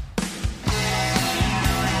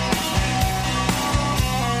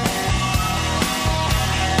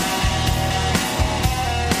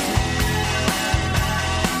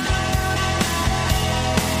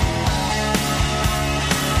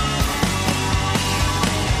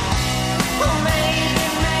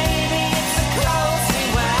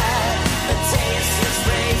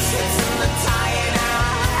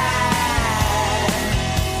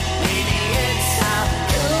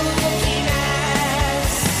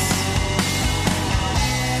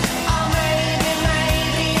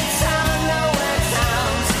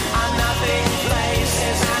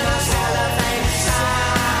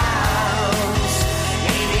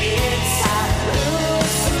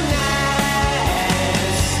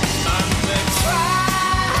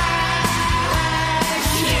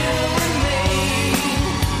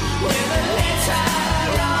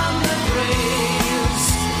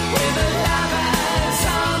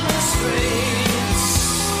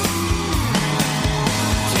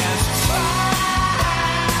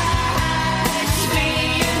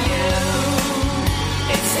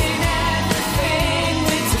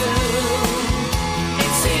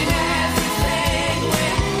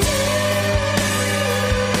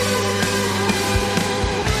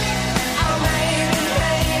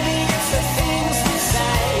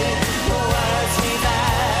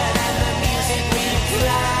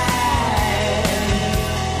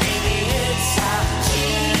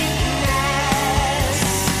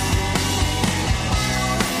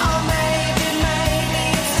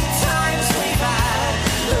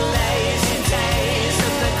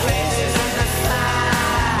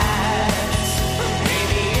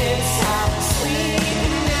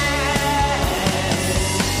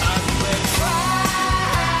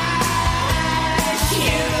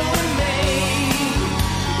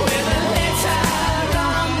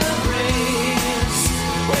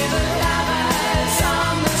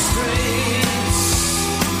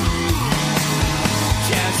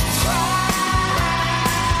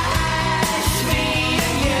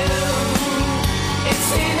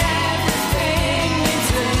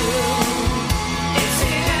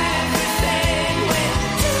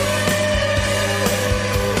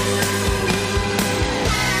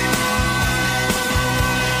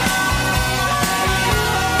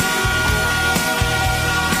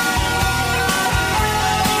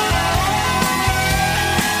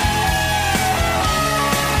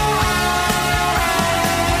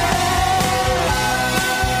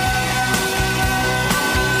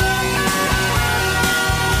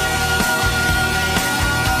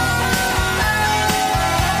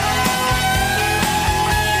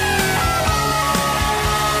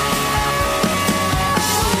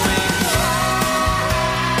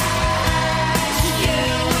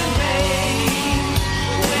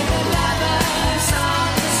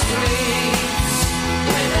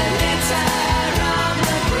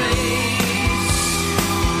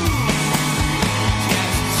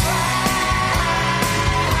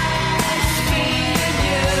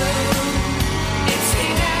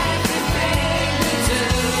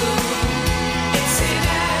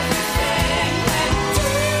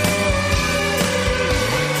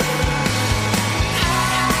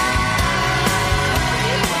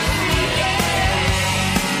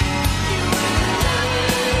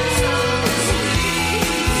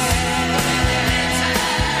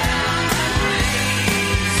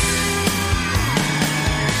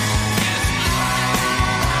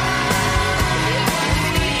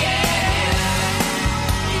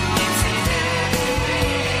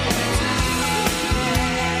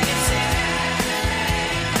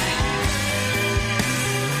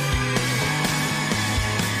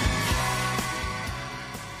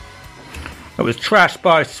 That was Trash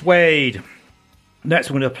by Suede.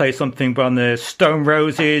 Next, we're going to play something from the Stone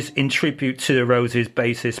Roses in tribute to the Roses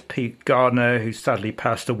bassist Pete Gardner, who sadly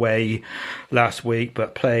passed away last week,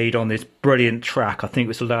 but played on this brilliant track. I think it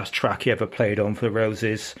was the last track he ever played on for the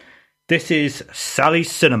Roses. This is Sally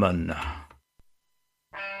Cinnamon.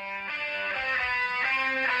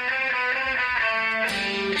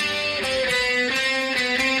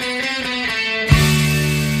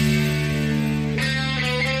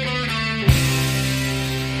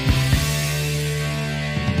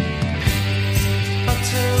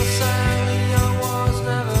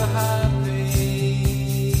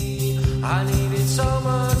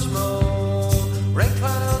 Red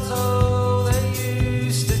clouds, oh, they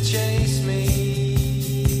used to chase me.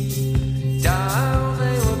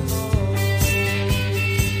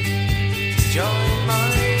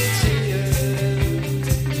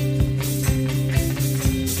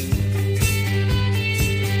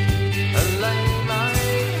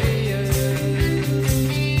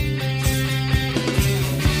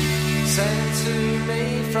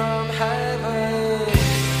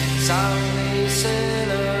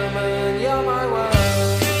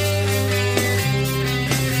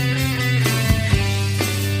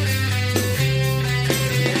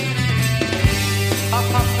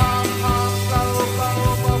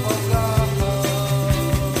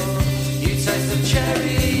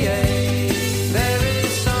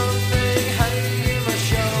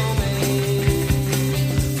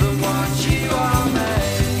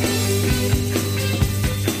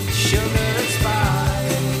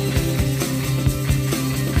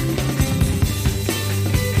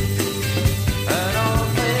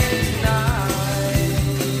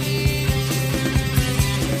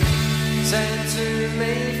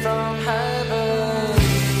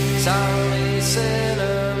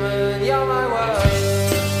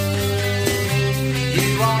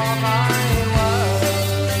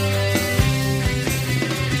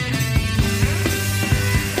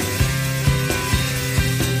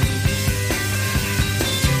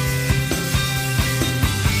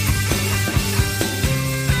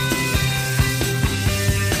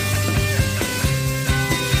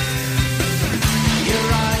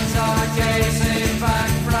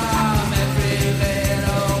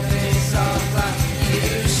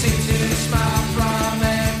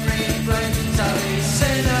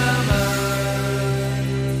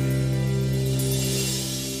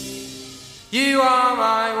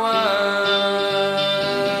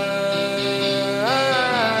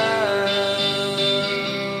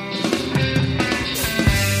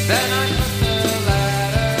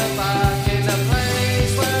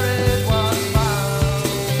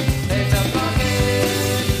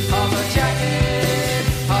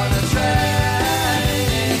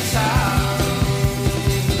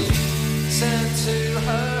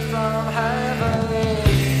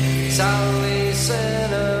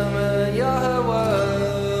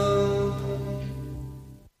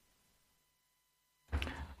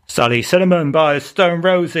 Sally Cinnamon by Stone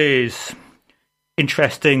Roses.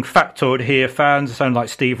 Interesting factoid here, fans. I sound like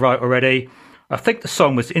Steve Wright already. I think the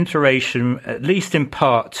song was iteration, at least in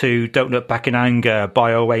part, to Don't Look Back in Anger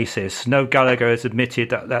by Oasis. Noel Gallagher has admitted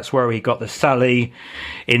that that's where he got the Sally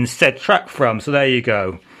in said track from, so there you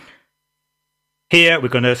go. Here, we're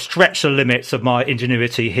going to stretch the limits of my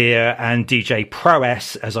ingenuity here and DJ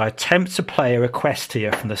prowess as I attempt to play a request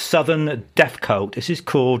here from the Southern Death Cult. This is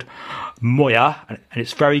called Moya, and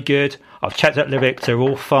it's very good. I've checked out lyrics, they're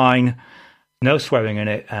all fine. No swearing in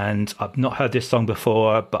it, and I've not heard this song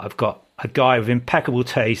before, but I've got a guy with impeccable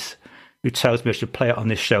taste who tells me I should play it on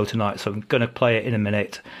this show tonight, so I'm going to play it in a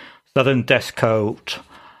minute. Southern Death Cult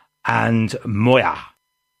and Moya.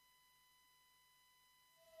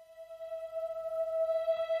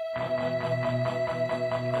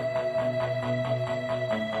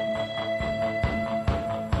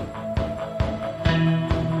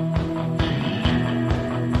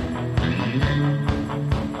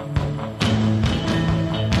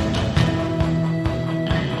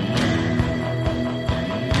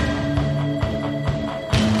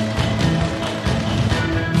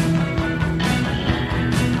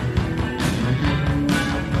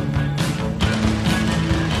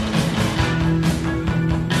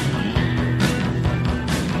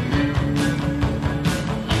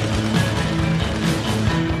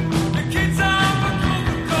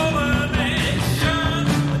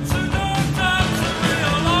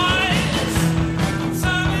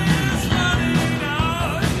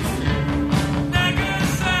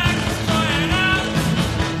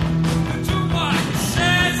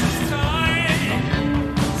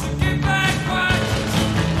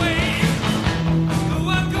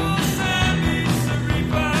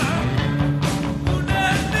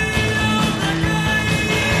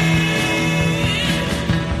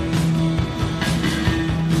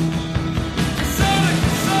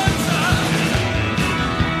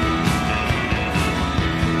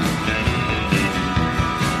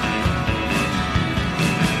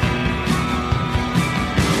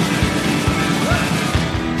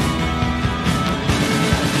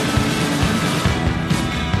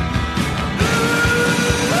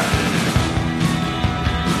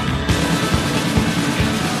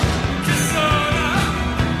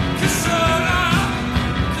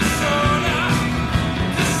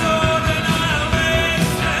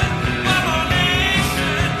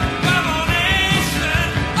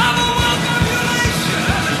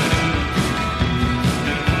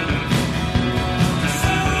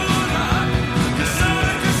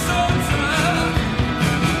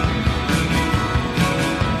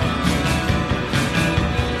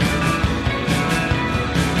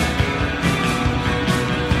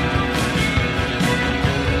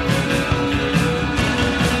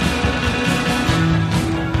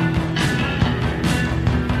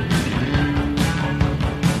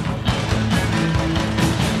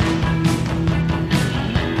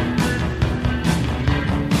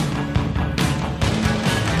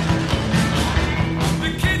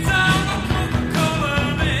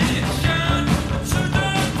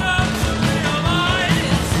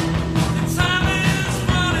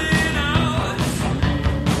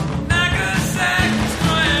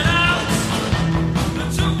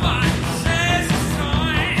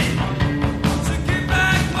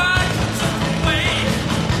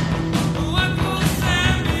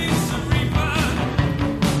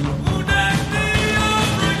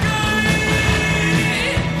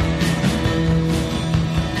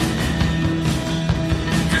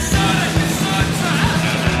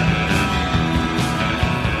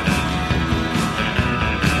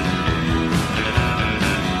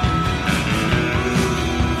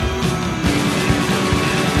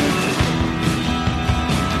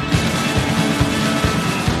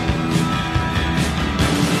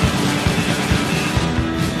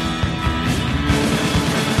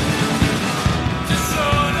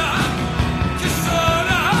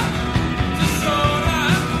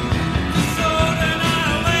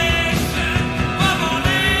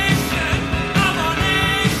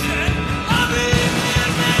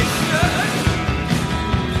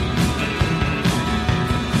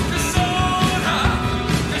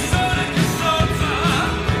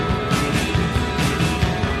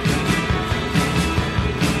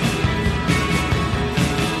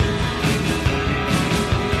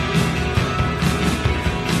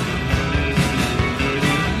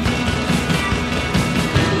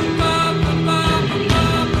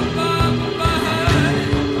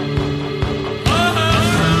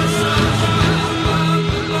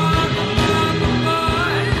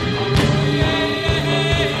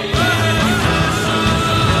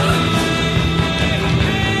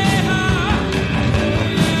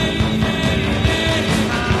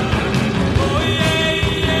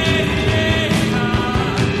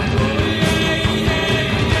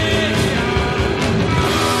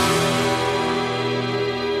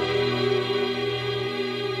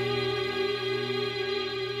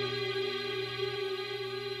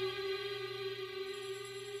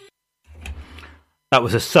 That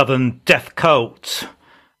was a Southern Death Cult,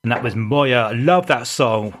 and that was Moya. I love that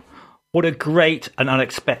song. What a great and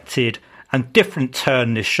unexpected and different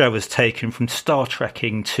turn this show has taken from Star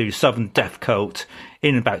Trekking to Southern Death Cult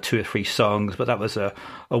in about 2 or 3 songs. But that was a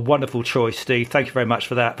wonderful choice, Steve. Thank you very much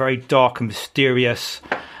for that. Very dark and mysterious.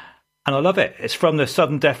 And I love it. It's from the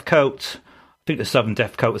Southern Death Cult. I think the Southern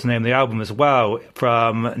Death Cult was the name of the album as well,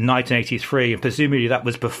 from 1983. And presumably that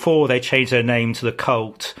was before they changed their name to the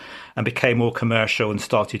Cult and became more commercial and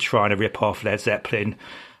started trying to rip off Led Zeppelin.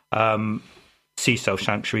 Sea Soul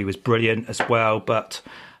Sanctuary was brilliant as well, but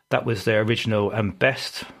that was their original and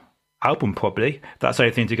best album, probably. If that's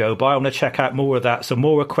anything to go by. I want to check out more of that. So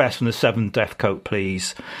more requests from the Southern Death Cult,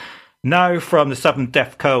 please. Now from the Southern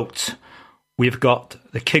Death Cult, we've got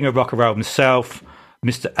the King of Rock and Roll himself,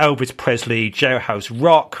 Mr. Elvis Presley, Jailhouse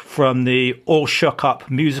Rock, from the All Shook Up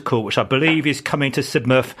musical, which I believe is coming to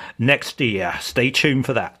Sidmouth next year. Stay tuned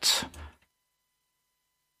for that.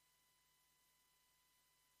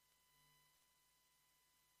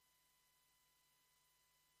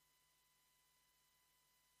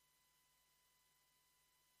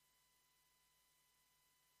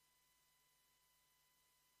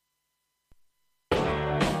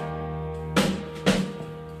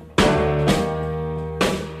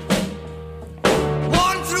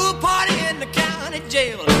 Walking through a party in the county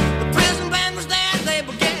jail. The prison band was there, they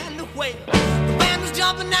began to wail. The band was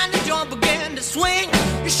jumping and the joint began to swing.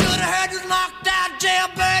 You should have heard this knocked out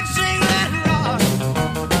jailbird sing. Let it rock.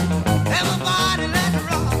 Everybody let it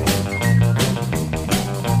rock.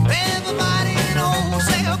 Everybody in old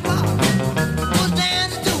cell block was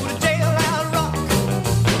dancing to the jailhouse rock.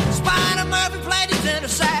 Spider Murphy played his tenor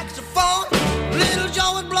saxophone. Little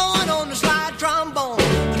Joe was blowing on the slide trombone.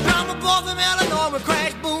 The drummer boy from Illinois would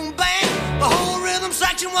crash, boom, bang. The whole rhythm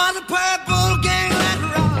section was a purple gang. Let's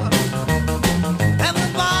rock.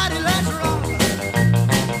 Everybody, let's rock.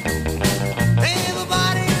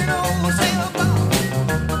 Everybody in old cell block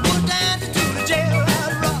was dancing to the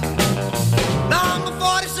jailhouse rock. Number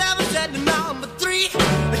 47 said to number 3,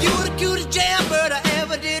 you the cutest jailbird I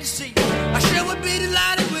ever did see. I sure would be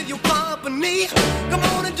delighted with your company. Come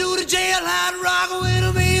on and do the jailhouse rock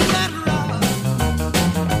with me. Let's rock.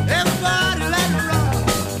 Everybody, let's rock.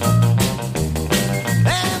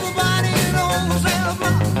 Everybody in old cell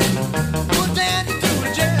block was dancing to the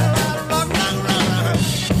jailhouse rock. Rock, rock, rock.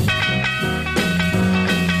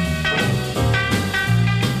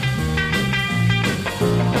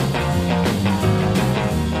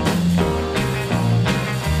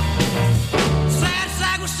 Sad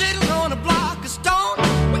sack was sitting on a block of stone.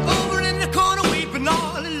 Way over in the corner weeping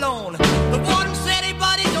all alone. The warden said, hey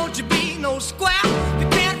buddy, don't you be no square. If you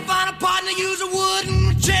can't find a partner, use a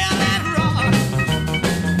wooden chair. Let's rock.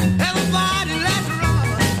 Everybody, let's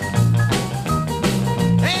rock.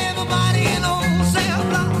 Everybody in old cell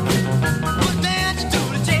block was dancing to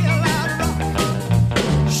the jailhouse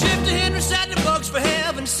rock. Shifter Henry said the bugs for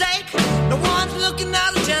heaven's sake. No one's looking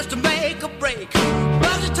out a chance to make a break.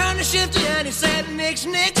 Bugsy turned to Shifter and he said, nix,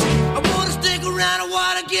 nix. I wanna stick around, I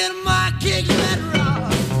wanna get my kicks. Let's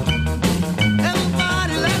rock.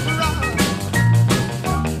 Everybody, let's rock.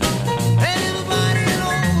 Everybody in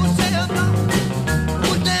old cell block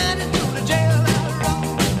was dancing to the jailhouse rock.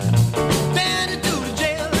 Dancing to the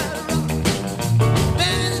jailhouse rock.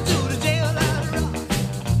 Dancing to the jailhouse rock.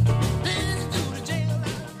 Dancing to the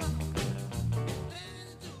jailhouse rock.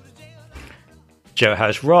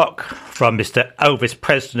 Jailhouse Rock from Mr. Elvis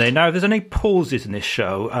Presley. Now, if there's any pauses in this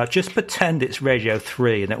show, just pretend it's Radio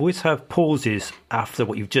 3, and they always have pauses after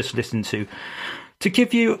what you've just listened to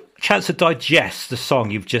give you a chance to digest the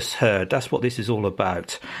song you've just heard. That's what this is all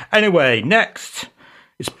about. Anyway, next,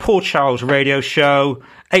 it's Paul Charles Radio Show,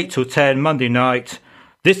 8 till 10, Monday night.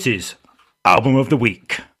 This is Album of the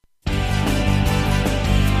Week.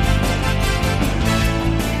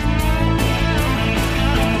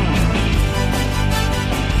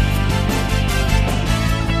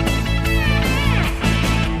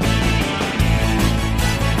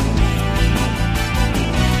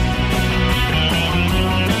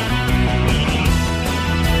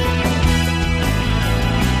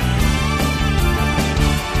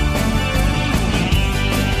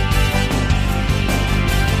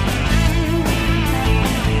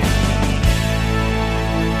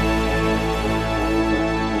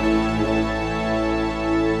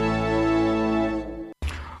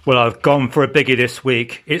 Well, I've gone for a biggie this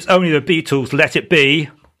week. It's only the Beatles' Let It Be.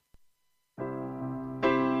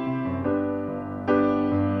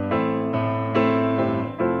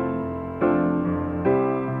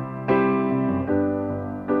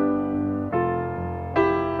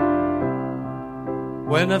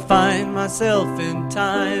 When I find myself in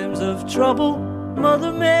times of trouble,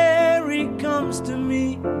 Mother Mary comes to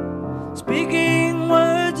me, speaking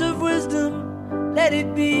words of wisdom, let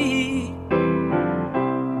it be.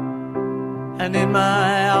 And in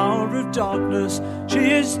my hour of darkness,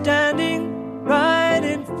 she is standing right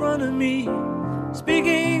in front of me,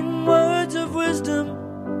 speaking words of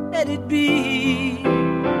wisdom, let it be.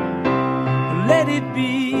 Let it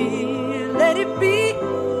be, let it be,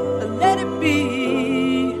 let it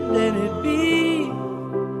be, let it be.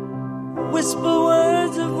 Whisper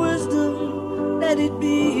words of wisdom, let it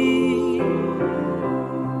be.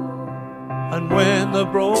 And when the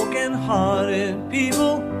broken-hearted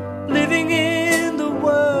people living in the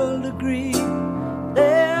world agree,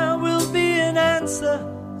 there will be an answer,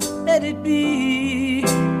 let it be.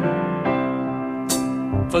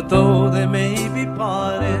 For though they may be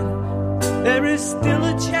parted, there is still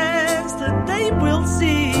a chance that they will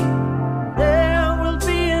see. There will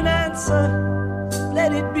be an answer,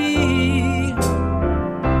 let it be.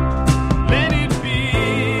 Let it be,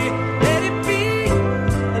 let it be,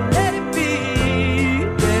 let it be,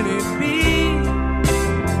 let it be.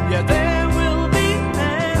 Yeah, there will be an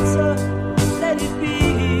answer, let it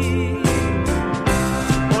be.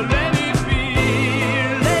 Oh, let it be,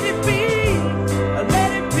 let it be,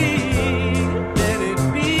 let it be, let it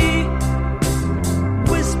be.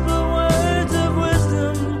 Whisper words of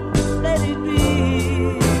wisdom, let it be.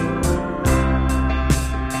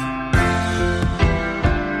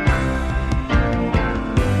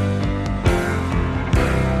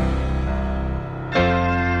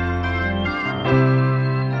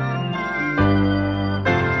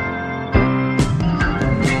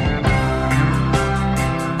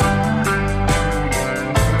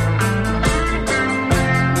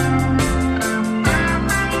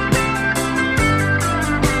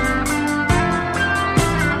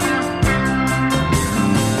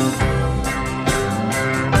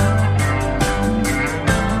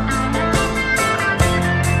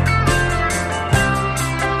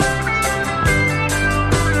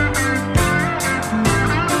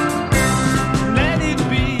 Let it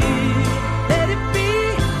be, let it be,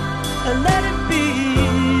 let it be,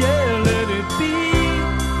 yeah, let it be.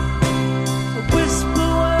 Whisper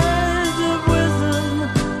words of wisdom,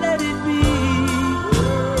 let it be.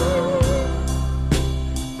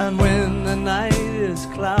 And when the night is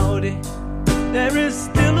cloudy, there is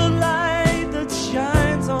still a light that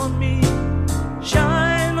shines on me.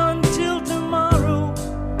 Shine until tomorrow,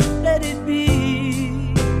 let it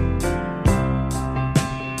be.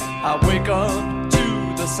 I wake up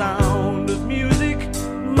to the sound of music.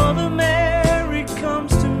 Mother Mary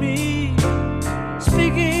comes to me,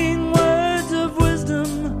 speaking words of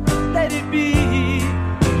wisdom, let it be.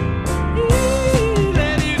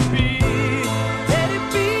 Let it be, let it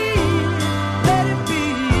be, let it be,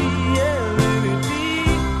 yeah, let it be.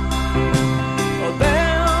 Oh,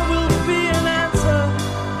 there will be an answer,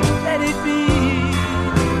 let it be.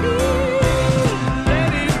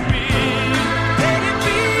 Let it be, let it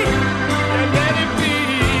be, yeah, let it be,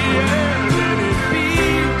 yeah, let it be.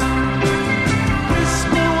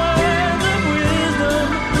 Whisper words of wisdom,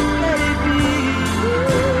 let it be.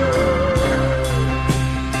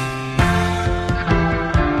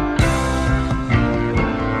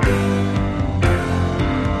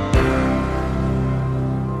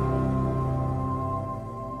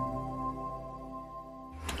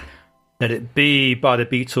 Let It Be by the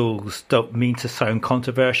Beatles. Don't mean to sound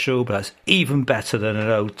controversial, but that's even better than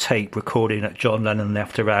an old tape recording that John Lennon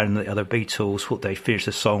left around and the other Beatles, what they finished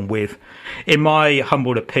the song with, in my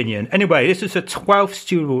humble opinion. Anyway, this is a 12th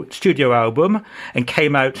studio album and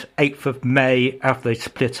came out 8th of May after they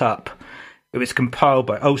split up. It was compiled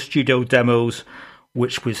by old studio demos,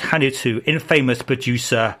 which was handed to infamous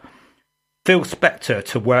producer Phil Spector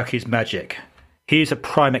to work his magic. Here's a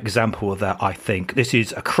prime example of that, I think. This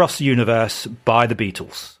is Across the Universe by the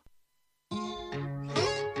Beatles.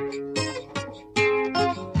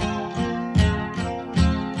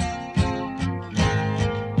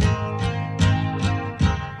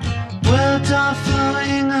 Words are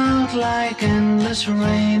flowing out like endless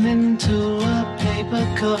rain into a paper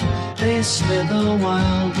cup. They slither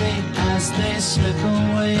wildly as they slip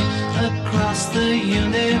away across the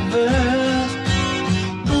universe.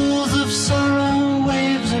 Pools of sorrow,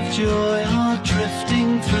 waves of joy are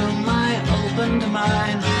drifting through my opened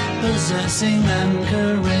mind, possessing and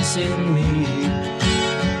caressing me.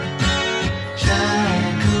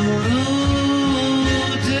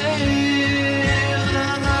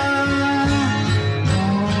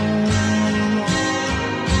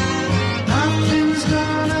 Nothing's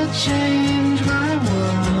gonna change my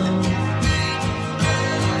world.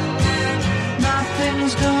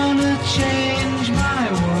 Nothing's gonna change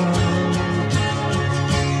my world.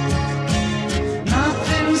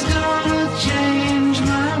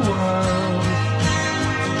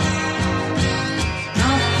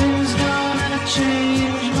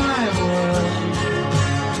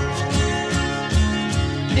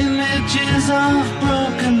 images of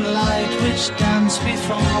broken light which dance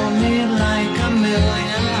before me like a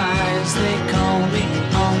million eyes. They call me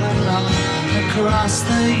on and on across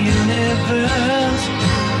the universe.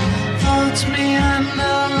 Floats me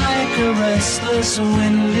under like a restless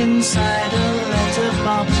wind inside a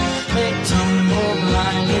letterbox. They tumble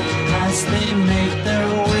blindly as they make their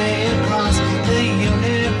way across the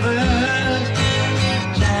universe.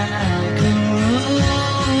 Jackaroo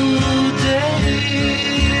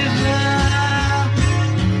David.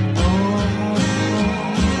 Oh,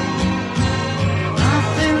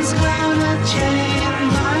 nothing's gonna change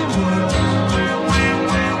my world.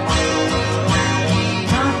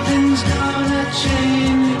 Nothing's gonna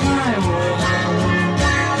change my world.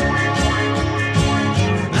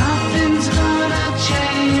 Nothing's gonna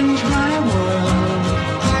change my world.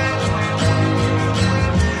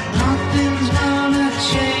 Nothing's gonna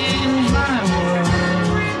change my world.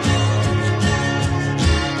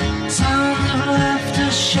 Sounds of laughter,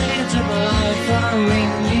 shades of life are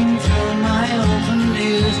ringing through my open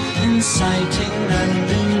ears, inciting and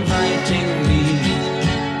inviting me.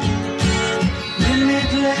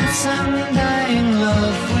 Limitless undying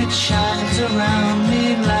love which shines around me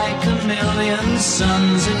like a million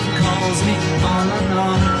suns. It calls me on and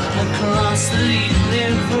on across the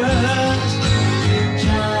universe.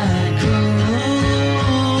 Jackaroo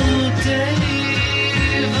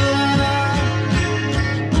David.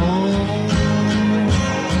 Oh,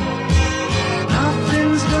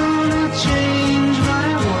 nothing's gonna change my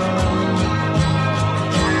world.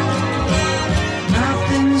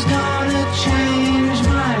 Nothing's gonna change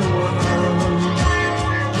my world.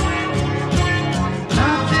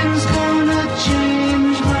 Nothing's gonna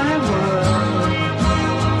change my world.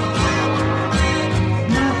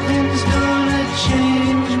 Nothing's gonna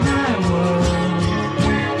change my world.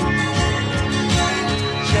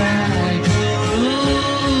 Jackaroo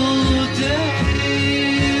David.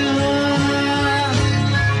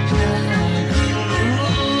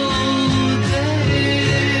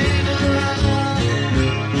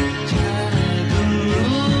 Jackaroo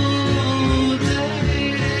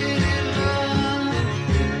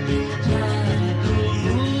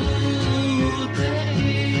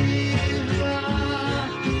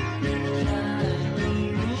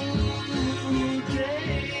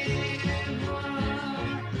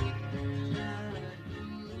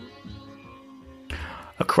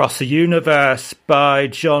Across the Universe by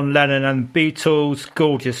John Lennon and Beatles.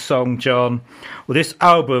 Gorgeous song, John. Well, this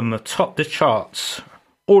album topped the charts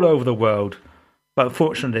all over the world, but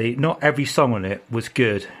unfortunately not every song on it was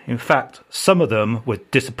good. In fact, some of them were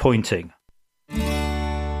disappointing.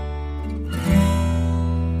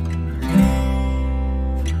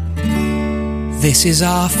 This is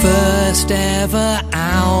our first ever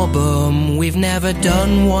album. We've never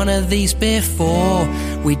done one of these before.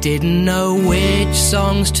 We didn't know which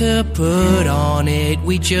songs to put on it.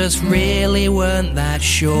 We just really weren't that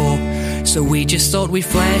sure. So we just thought we'd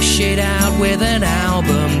flesh it out with an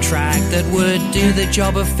album track that would do the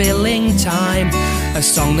job of filling time. A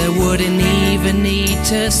song that wouldn't even need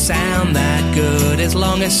to sound that good as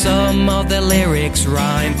long as some of the lyrics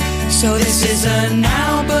rhyme. So this is an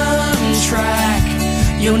album track.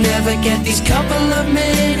 You'll never get these couple of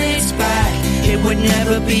minutes back. It would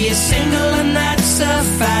never be a single and that's a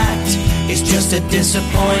fact. It's just a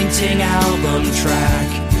disappointing album track.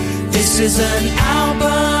 This is an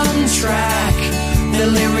album track. The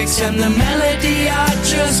lyrics and the melody are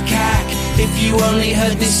just cack. If you only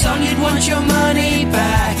heard this song you'd want your money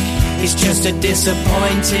back. It's just a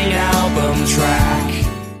disappointing album track.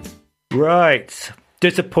 Right,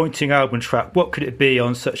 disappointing album track. What could it be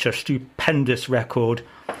on such a stupendous record?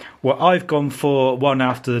 Well, I've gone for One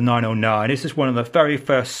After the 909. This is one of the very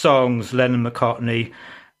first songs Lennon and McCartney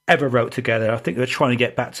ever wrote together. I think they're trying to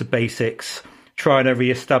get back to basics, trying to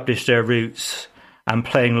re-establish their roots and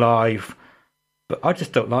playing live. But I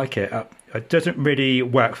just don't like it. It doesn't really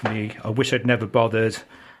work for me. I wish I'd never bothered.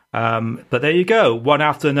 But there you go. One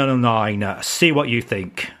After the 909. See what you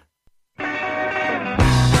think.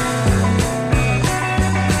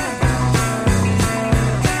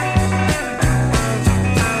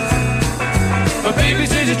 My baby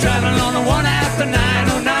says you're traveling on the one after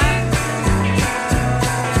 909.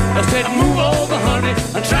 I said move over, honey,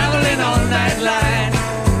 I'm traveling all night line.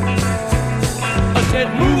 I said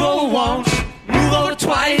move over once, move over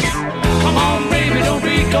twice. Come on, baby, don't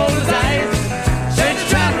be cold as ice. Said you're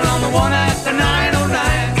traveling on the one after 909.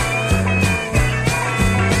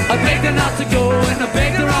 I begged her not to go and I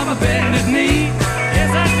begged her on my bended knee.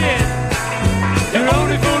 Yes, I did. You're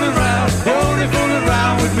only fooling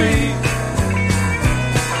around with me.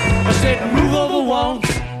 I said move over once,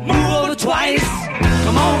 move over twice.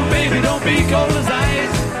 Come on, baby, be cold as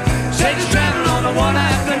ice. Said you're traveling on the one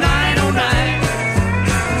after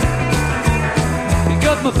 909. Pick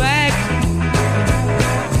up my bag,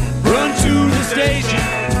 run to the station.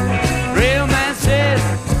 Railman said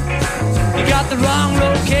you got the wrong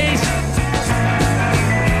location.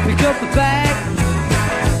 Pick up the bag,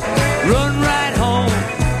 run right home.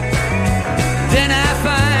 Then I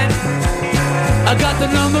find I got the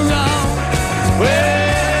number wrong. Well,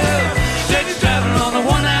 she said you're traveling on the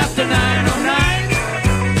one after 909.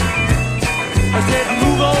 I said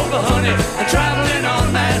move over, honey, I'm traveling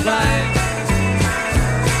on that line.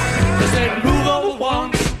 I said move over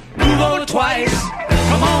once, move over twice.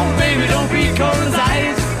 Come on, baby, don't be cold as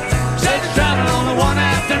ice. She said you're traveling on the one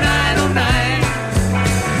after 909.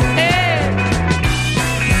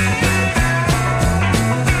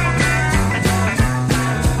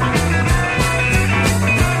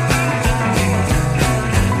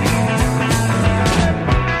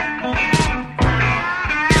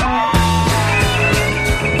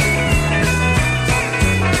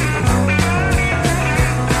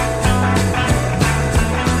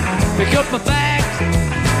 Pick up my bags,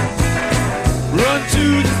 run to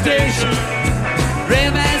the station.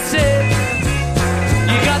 Railman said,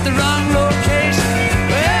 you got the wrong location.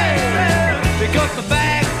 Well, pick up my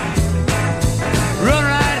bag, run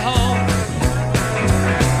right home.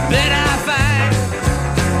 Then I find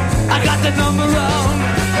I got the number wrong.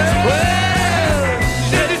 Well, she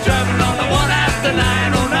said he's traveling on the one after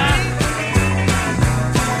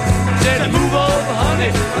 909. Said move over, honey,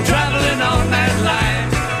 I'm traveling on that line.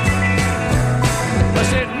 I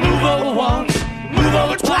said move over once, move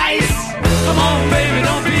over twice. Come on, baby,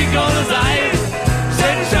 don't be cold as ice. She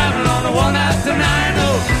said you're traveling on the one after 9-0.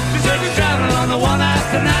 She said you're traveling on the one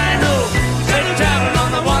after 9-0. She said you're traveling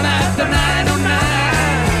on the one after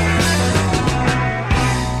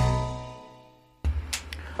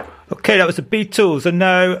 909. Okay, that was the Beatles, and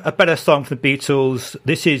now a better song from the Beatles.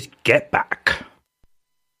 This is Get Back.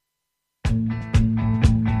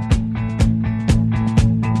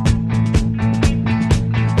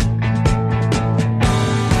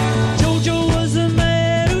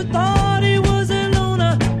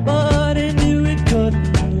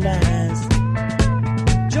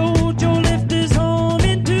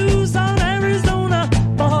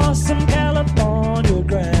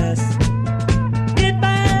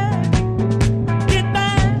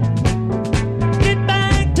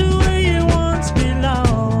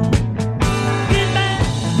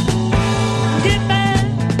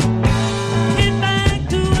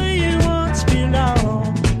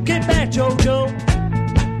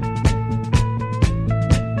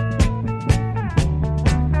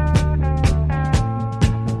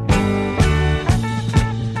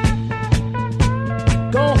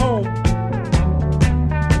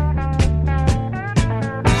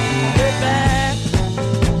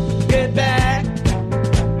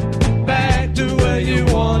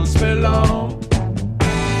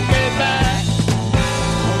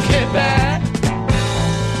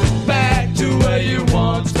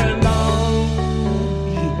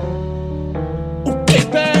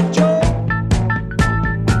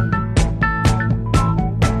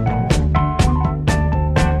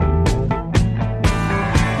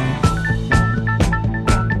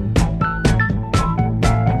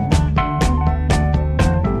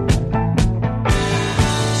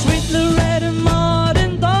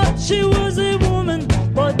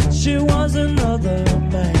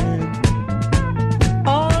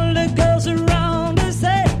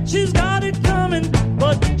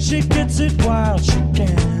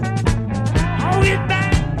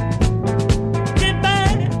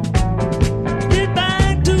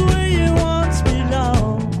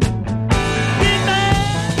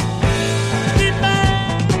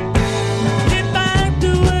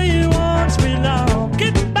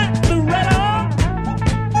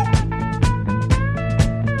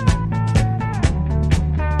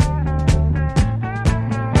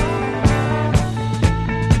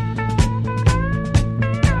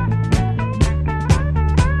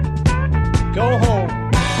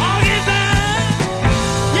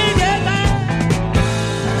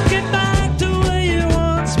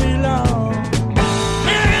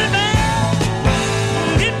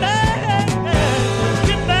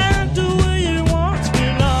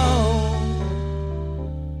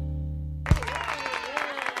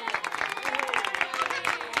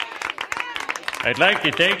 I'd like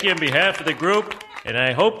to thank you on behalf of the group, and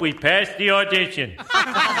I hope we pass the audition.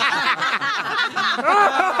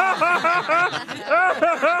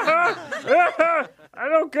 I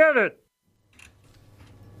don't get it.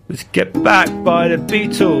 Let's get back by the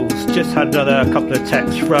Beatles. Just had another couple of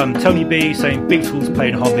texts from Tony B saying Beatles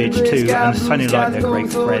paying homage to and sounding like they're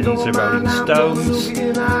great friends, the Rolling Stones.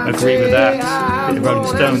 Agree with that. I think the Rolling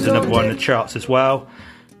Stones are number one in the charts as well.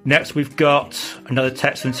 Next we've got another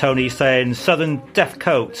text from Tony saying Southern Death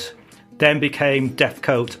Coat then became Death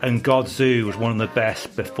Coat and God's Zoo was one of the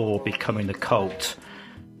best before becoming the Cult.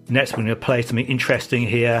 Next we're going to play something interesting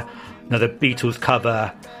here. Another Beatles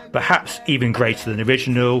cover, perhaps even greater than the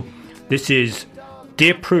original. This is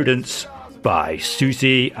Dear Prudence by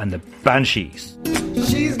Susie and the Banshees.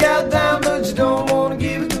 She's got time, but she don't want to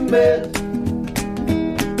give it to me.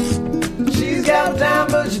 She's got time,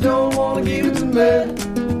 but she don't want to give it to me.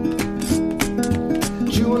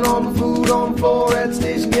 Chewing on my food on the floor at the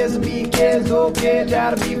station, guess I'm being careless, okay,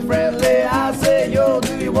 try to be friendly. I said, yo,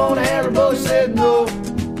 do you want to have her? But she said no.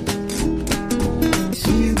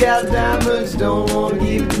 She's got time, but she don't want to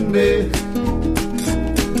give it to me.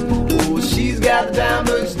 Oh, she's got time,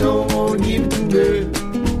 but she don't want to give it to me.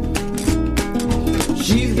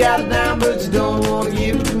 She's got time, but she don't want to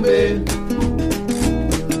give it to me.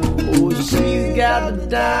 Oh, she's got the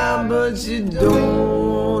time, but she don't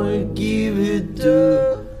want to give it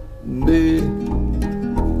to me.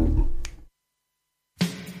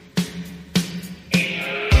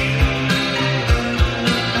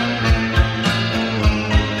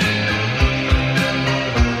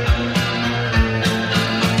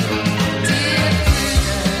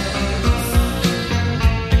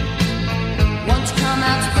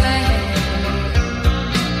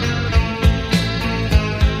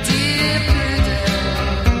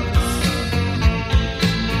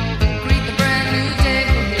 Greet the brand new day.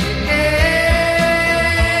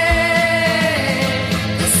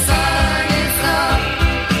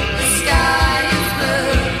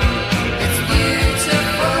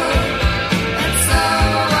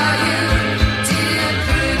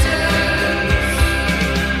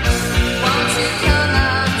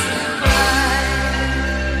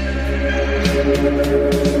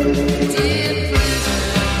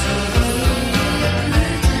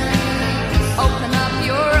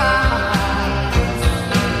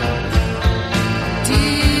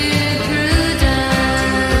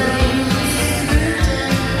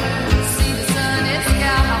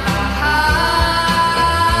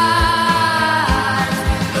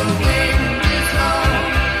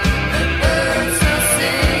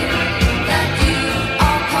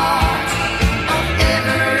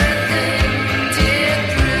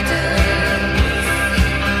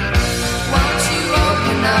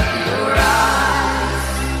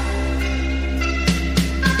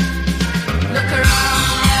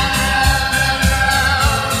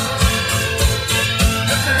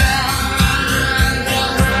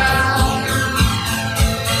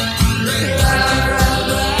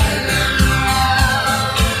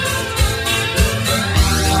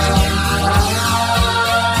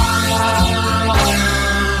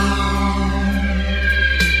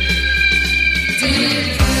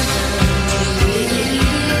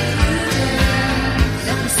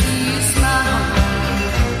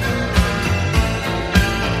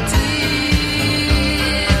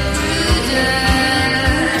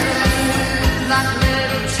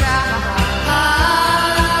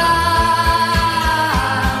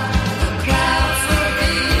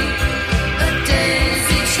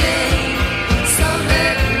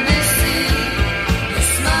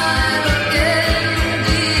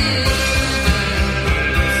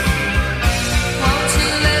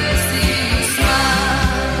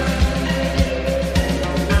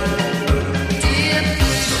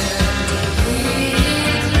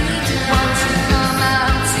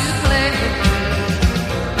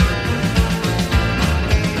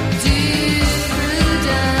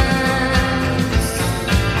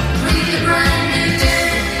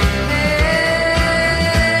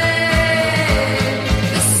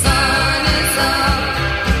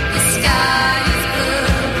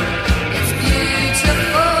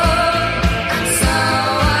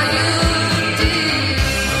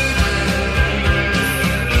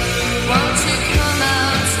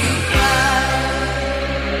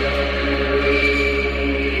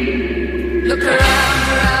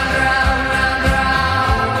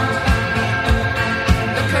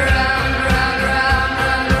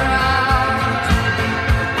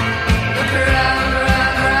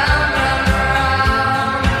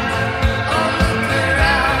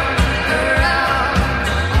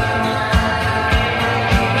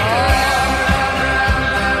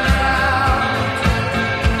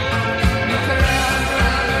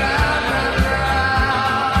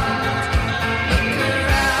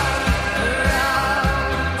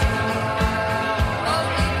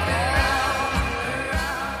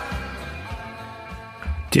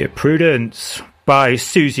 Dear Prudence by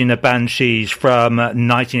Susie and the Banshees from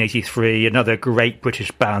 1983, another great British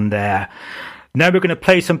band there. Now we're going to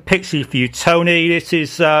play some Pixie for you, Tony. This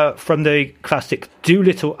is from the classic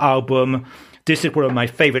Doolittle album. This is one of my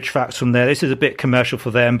favourite tracks from there. This is a bit commercial for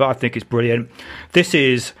them, but I think it's brilliant. This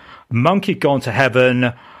is Monkey Gone to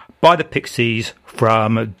Heaven by the Pixies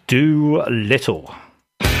from Doolittle.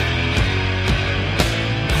 There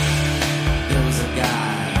was a guy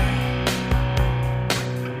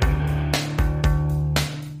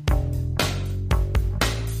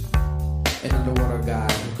an underwater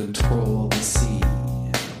guy who controlled the sea.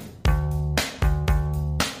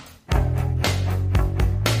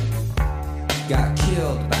 Got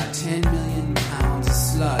killed by 10 million pounds of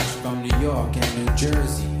sludge from New York and New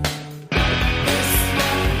Jersey.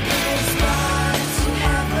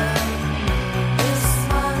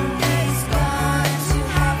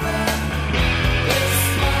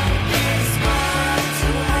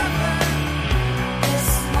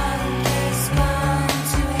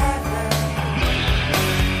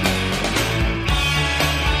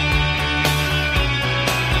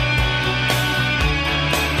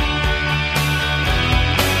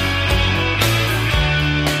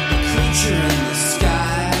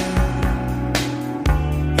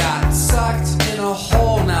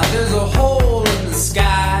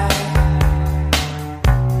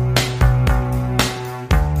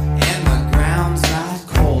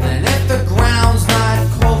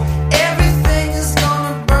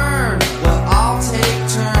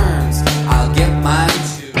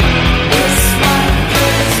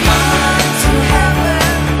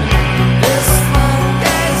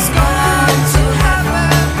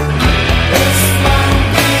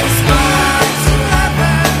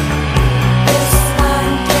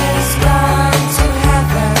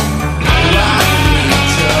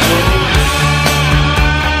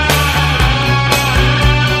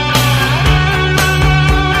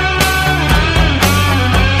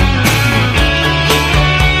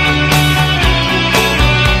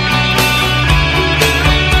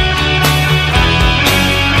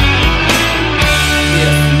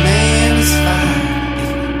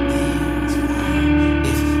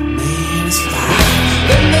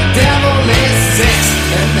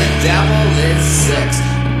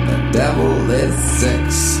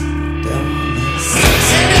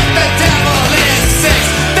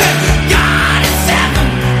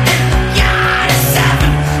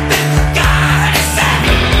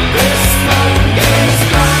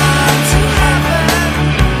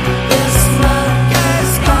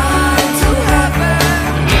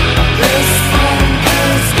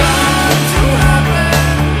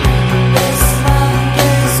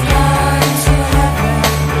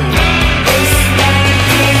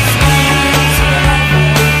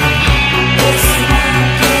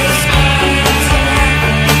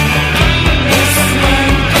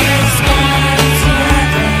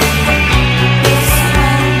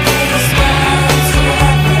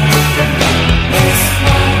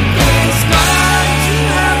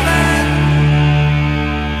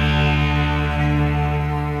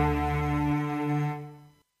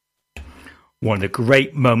 One of the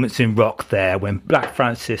great moments in rock there when Black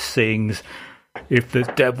Francis sings, "If the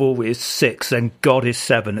devil is 6, then God is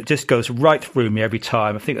 7." It just goes right through me every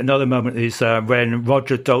time. I think another moment is when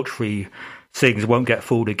Roger Daltrey sings "Won't Get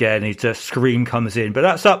Fooled Again." His scream comes in. But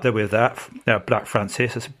that's up there with that, Black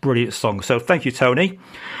Francis. It's a brilliant song. So thank you, Tony.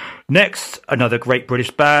 Next, another great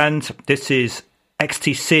British band. This is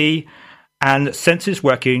XTC and Senses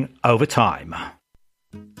Working Overtime.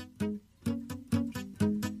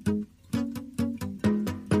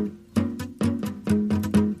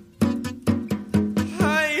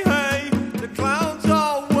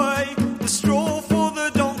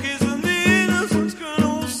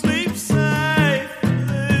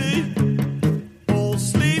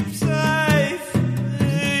 Sleep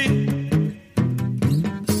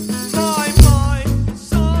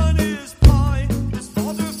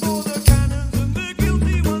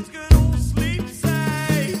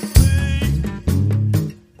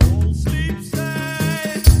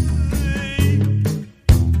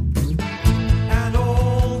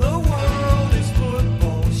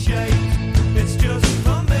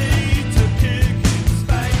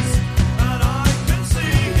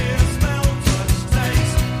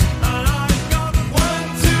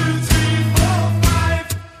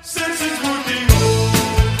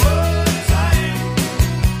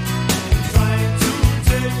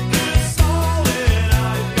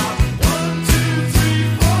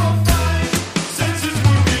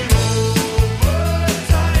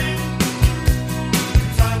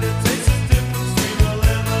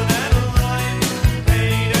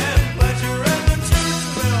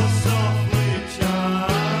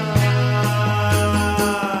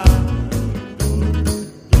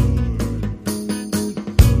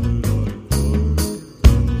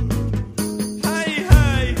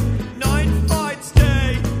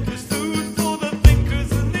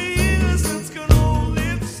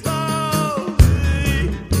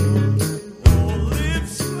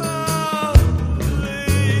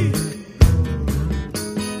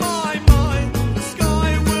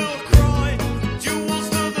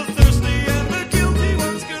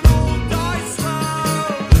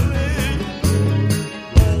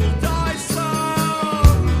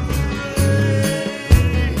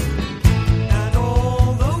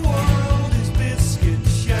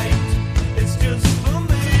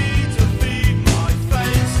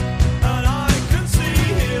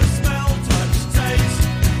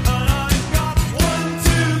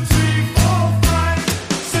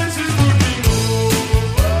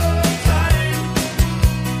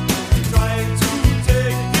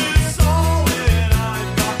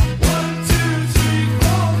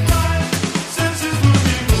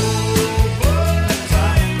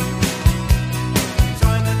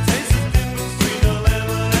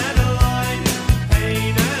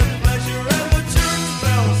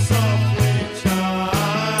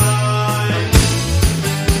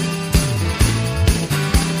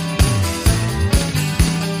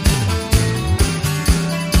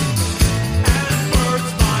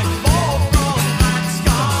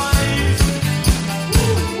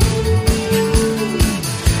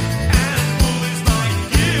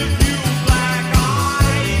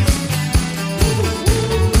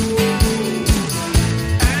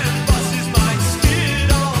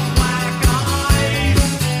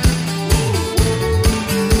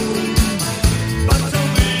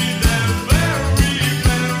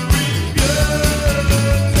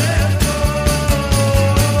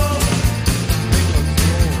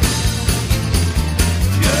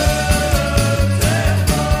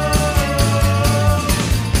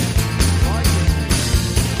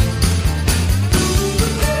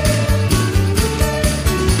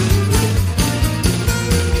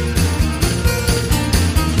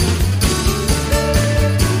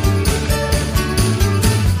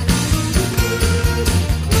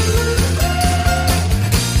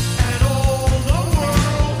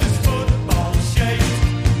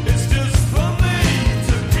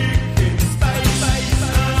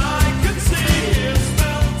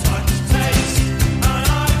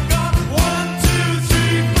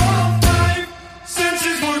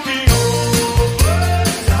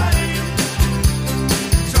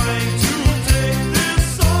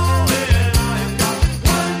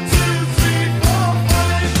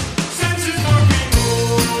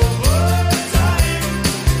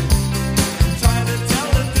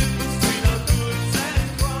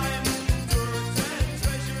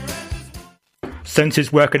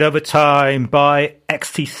Senses Working Overtime by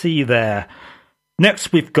XTC there.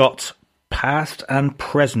 Next we've got Past and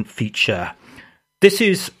Present feature. This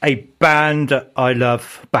is a band that I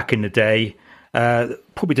love back in the day.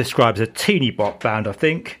 Probably described as a teeny bop band, I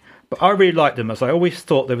think. But I really liked them, as I always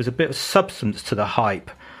thought there was a bit of substance to the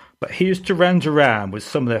hype. But here's Duran Duran with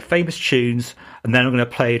some of their famous tunes, and then I'm going to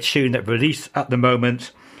play a tune that released at the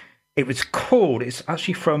moment. It's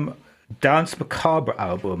actually from Dance Macabre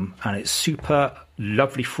album, and it's Super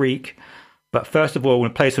Lovely Freak. But first of all, I'm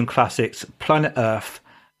going to play some classics, Planet Earth,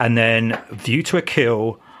 and then View to a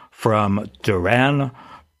Kill from Duran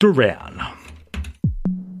Duran.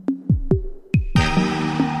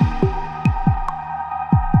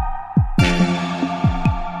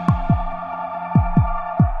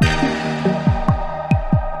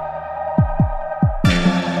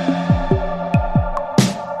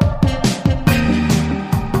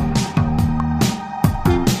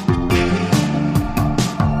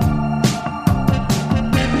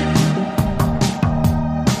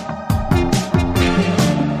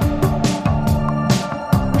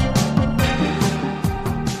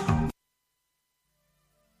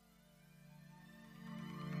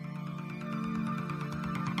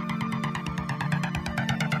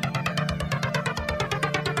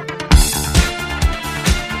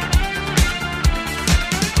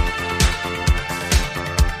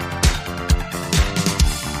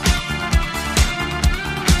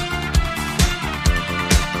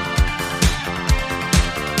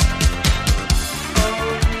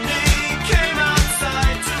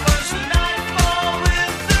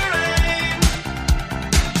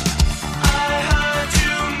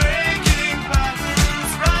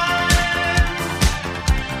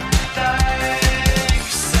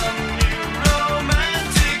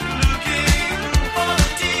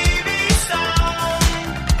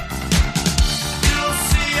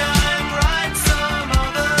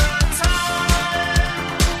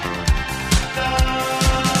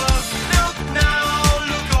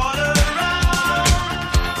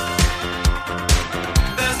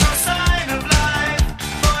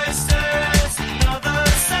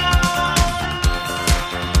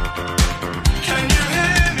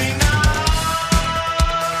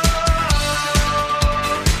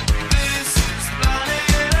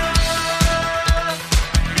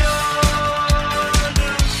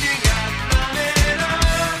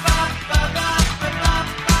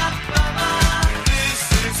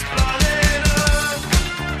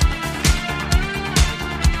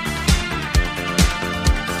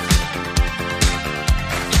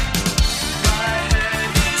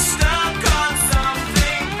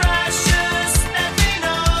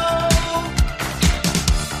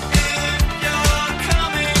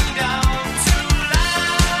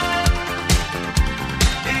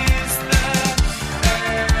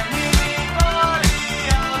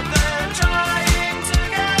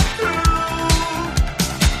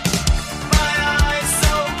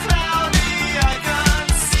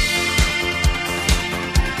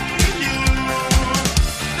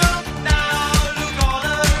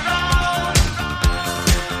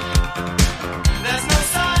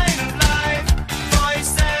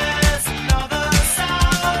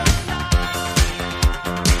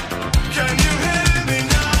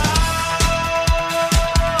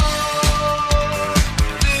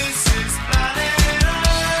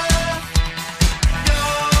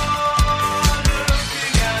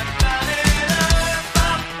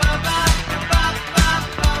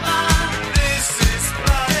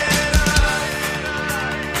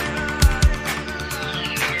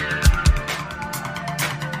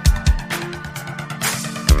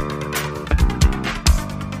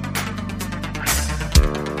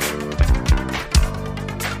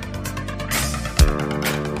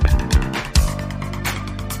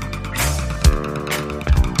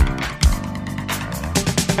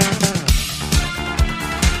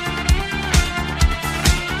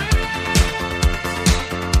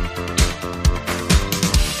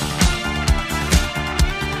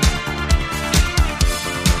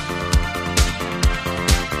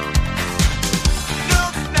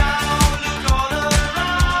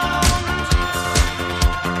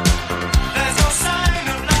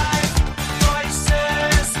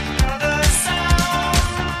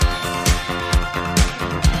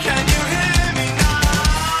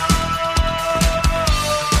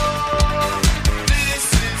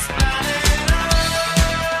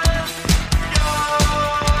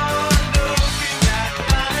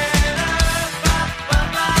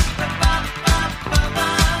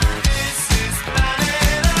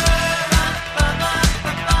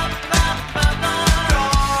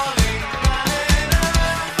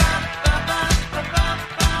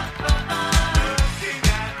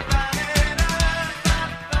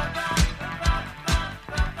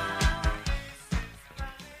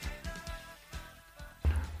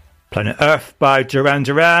 Planet Earth by Duran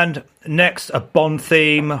Duran. Next, a Bond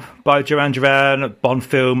theme by Duran Duran, a Bond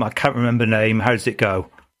film, I can't remember the name. How does it go?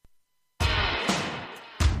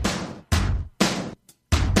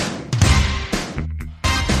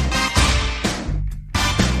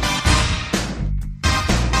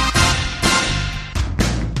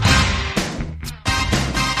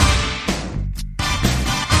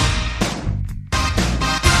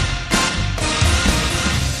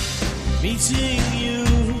 Meeting you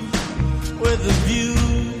with a view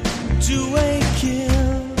to a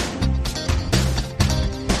kill,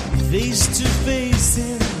 face to face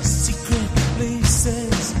in secret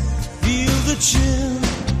places, feel the chill.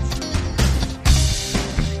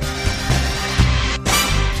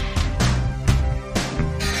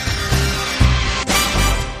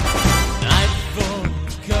 Nightfall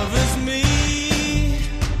covers me,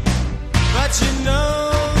 but you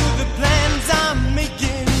know the plans I'm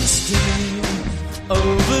making still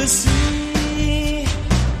oversee.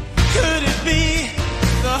 Could it be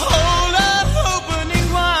the whole of opening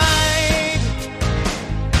wide?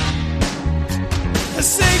 A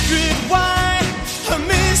sacred wine, a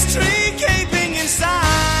mystery gaping inside.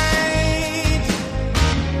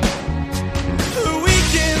 The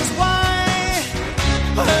weekends why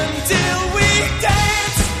until we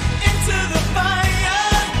dance into the fire.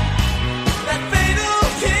 That fatal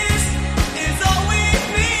kiss is all we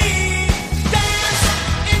need. Dance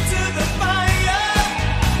into the fire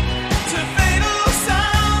to fatal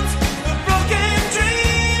sounds of broken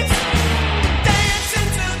dreams. Dance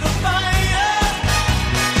into the fire.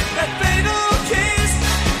 That fatal kiss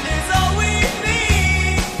is all we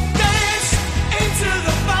need. Dance into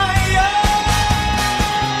the fire.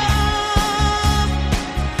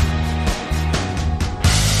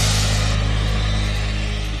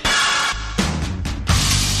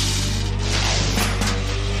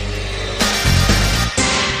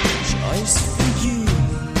 Choice for you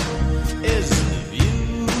is the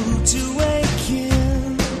view to a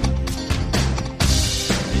kill.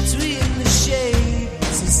 Between the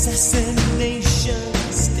shades, assassination,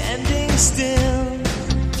 standing still.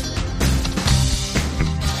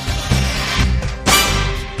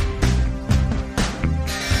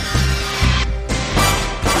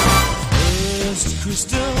 First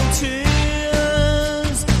crystal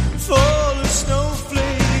tears fall as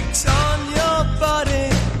snowflakes on your body.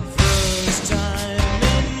 First time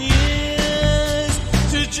in years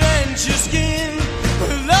to drench your skin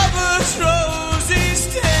with lover's rosy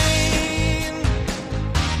stain.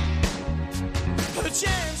 A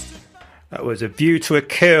chance to That was A View to a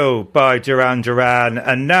Kill by Duran Duran.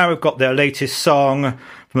 And now we've got their latest song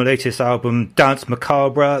from the latest album, Dance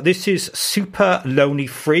Macabre. This is Super Lonely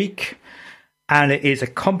Freak. And it is a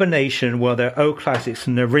combination, well, their old classics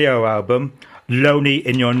from the Rio album, Lonely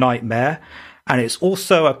in Your Nightmare. And it's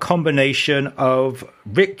also a combination of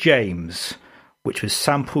Rick James, which was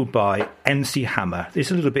sampled by MC Hammer. This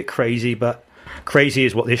is a little bit crazy, but crazy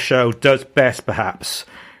is what this show does best, perhaps.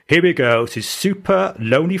 Here we go. This is Super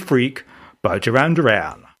Lonely Freak by Duran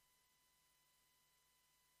Duran.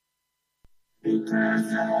 Even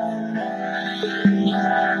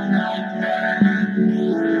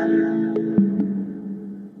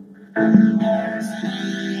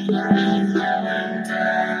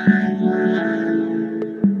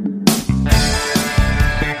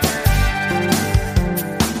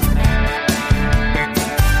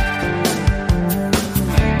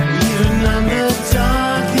on the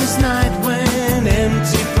darkest night when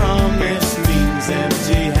empty promise means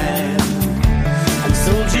empty hand, and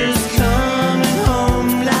soldiers coming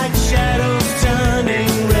home like shadows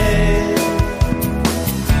turning red,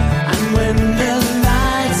 and when the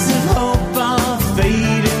lights of hope are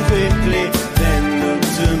fading quickly, then look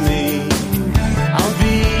to me. I'll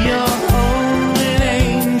be your holy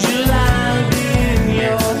angel, I'll be in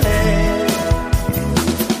your head.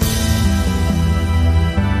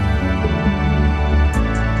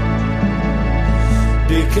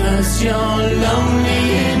 Because you're lonely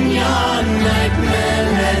in your nightmare,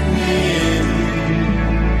 let me in.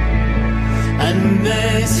 And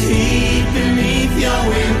there's heat beneath your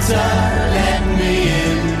winter, let me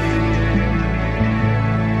in.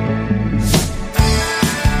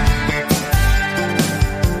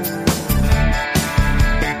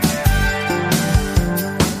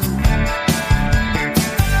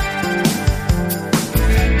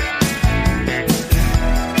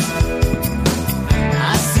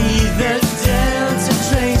 I see the delta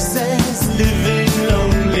traces living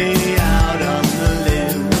lonely out on the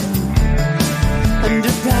limb, and a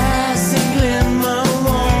passing glimmer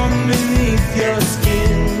warm beneath your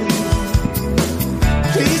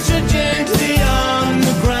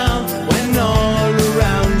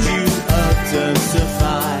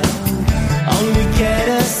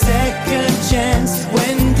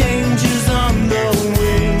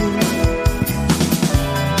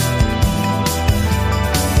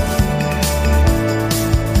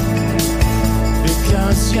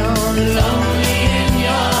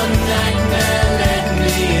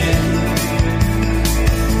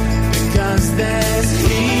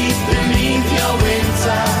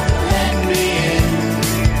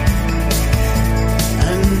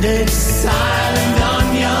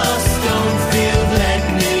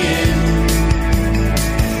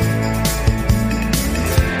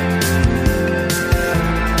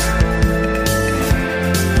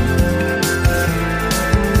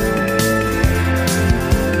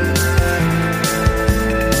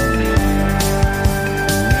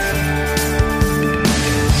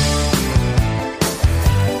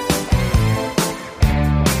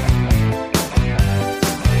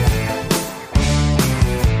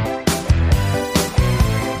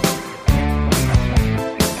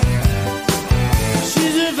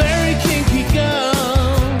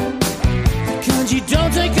you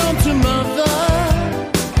don't take on to mother,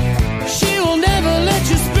 she will never let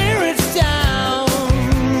your spirits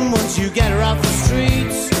down. Once you get her off the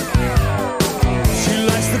streets, she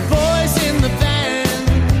likes the boys in the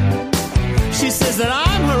band. She says that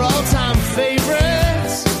I'm her all-time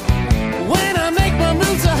favorite. When I make my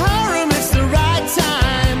move to her room, it's the right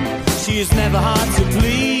time. She is never hard to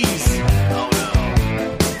please.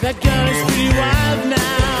 That girl is pretty wild now,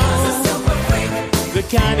 the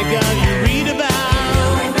kind of girl you read about.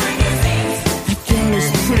 That girl is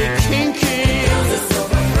pretty kinky.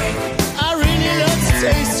 I really love to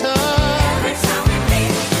taste her.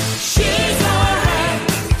 She's alright,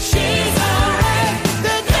 she's alright.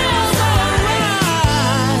 The girl's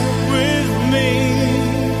alright with me.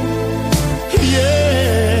 Yeah.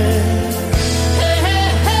 Hey, hey,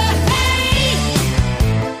 hey, hey.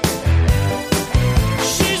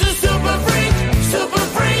 She's a super freak, super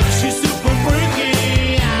freak. She's super freaky.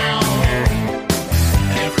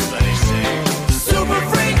 Everybody sing. Super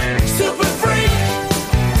freak, super freak.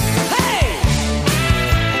 Hey!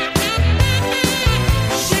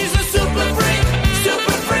 She's a super freak,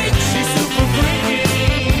 super freak. She's super freaky.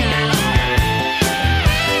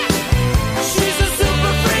 She's a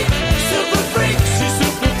super freak, super freak. She's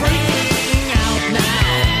super freaking out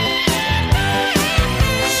now.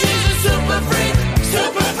 She's a super freak,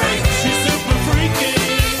 super freak. She's super freaky.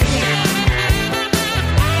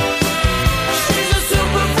 She's a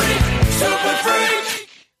super freak, super freak.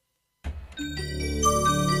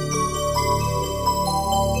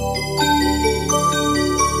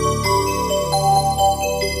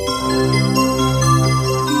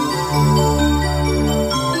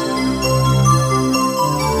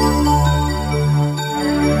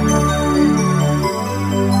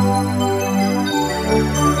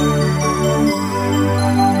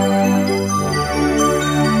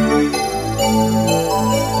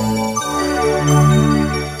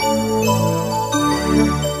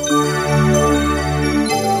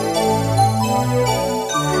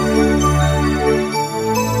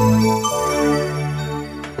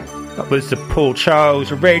 That was the Paul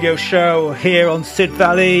Charles radio show here on Sid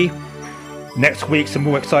Valley. Next week, some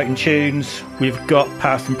more exciting tunes. We've got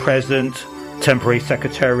Past and Present, Temporary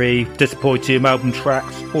Secretary, Disappointing album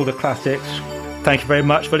tracks, all the classics. Thank you very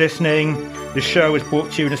much for listening. The show is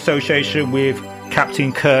brought to you in association with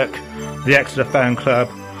Captain Kirk, the Exeter Fan Club,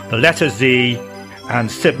 the Letter Z, and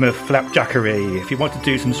Sidmouth Flapjackery. If you want to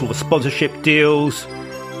do some sort of sponsorship deals,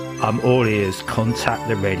 I'm all ears. Contact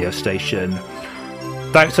the radio station.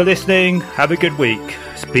 Thanks for listening. Have a good week.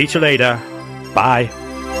 Speak to you later. Bye.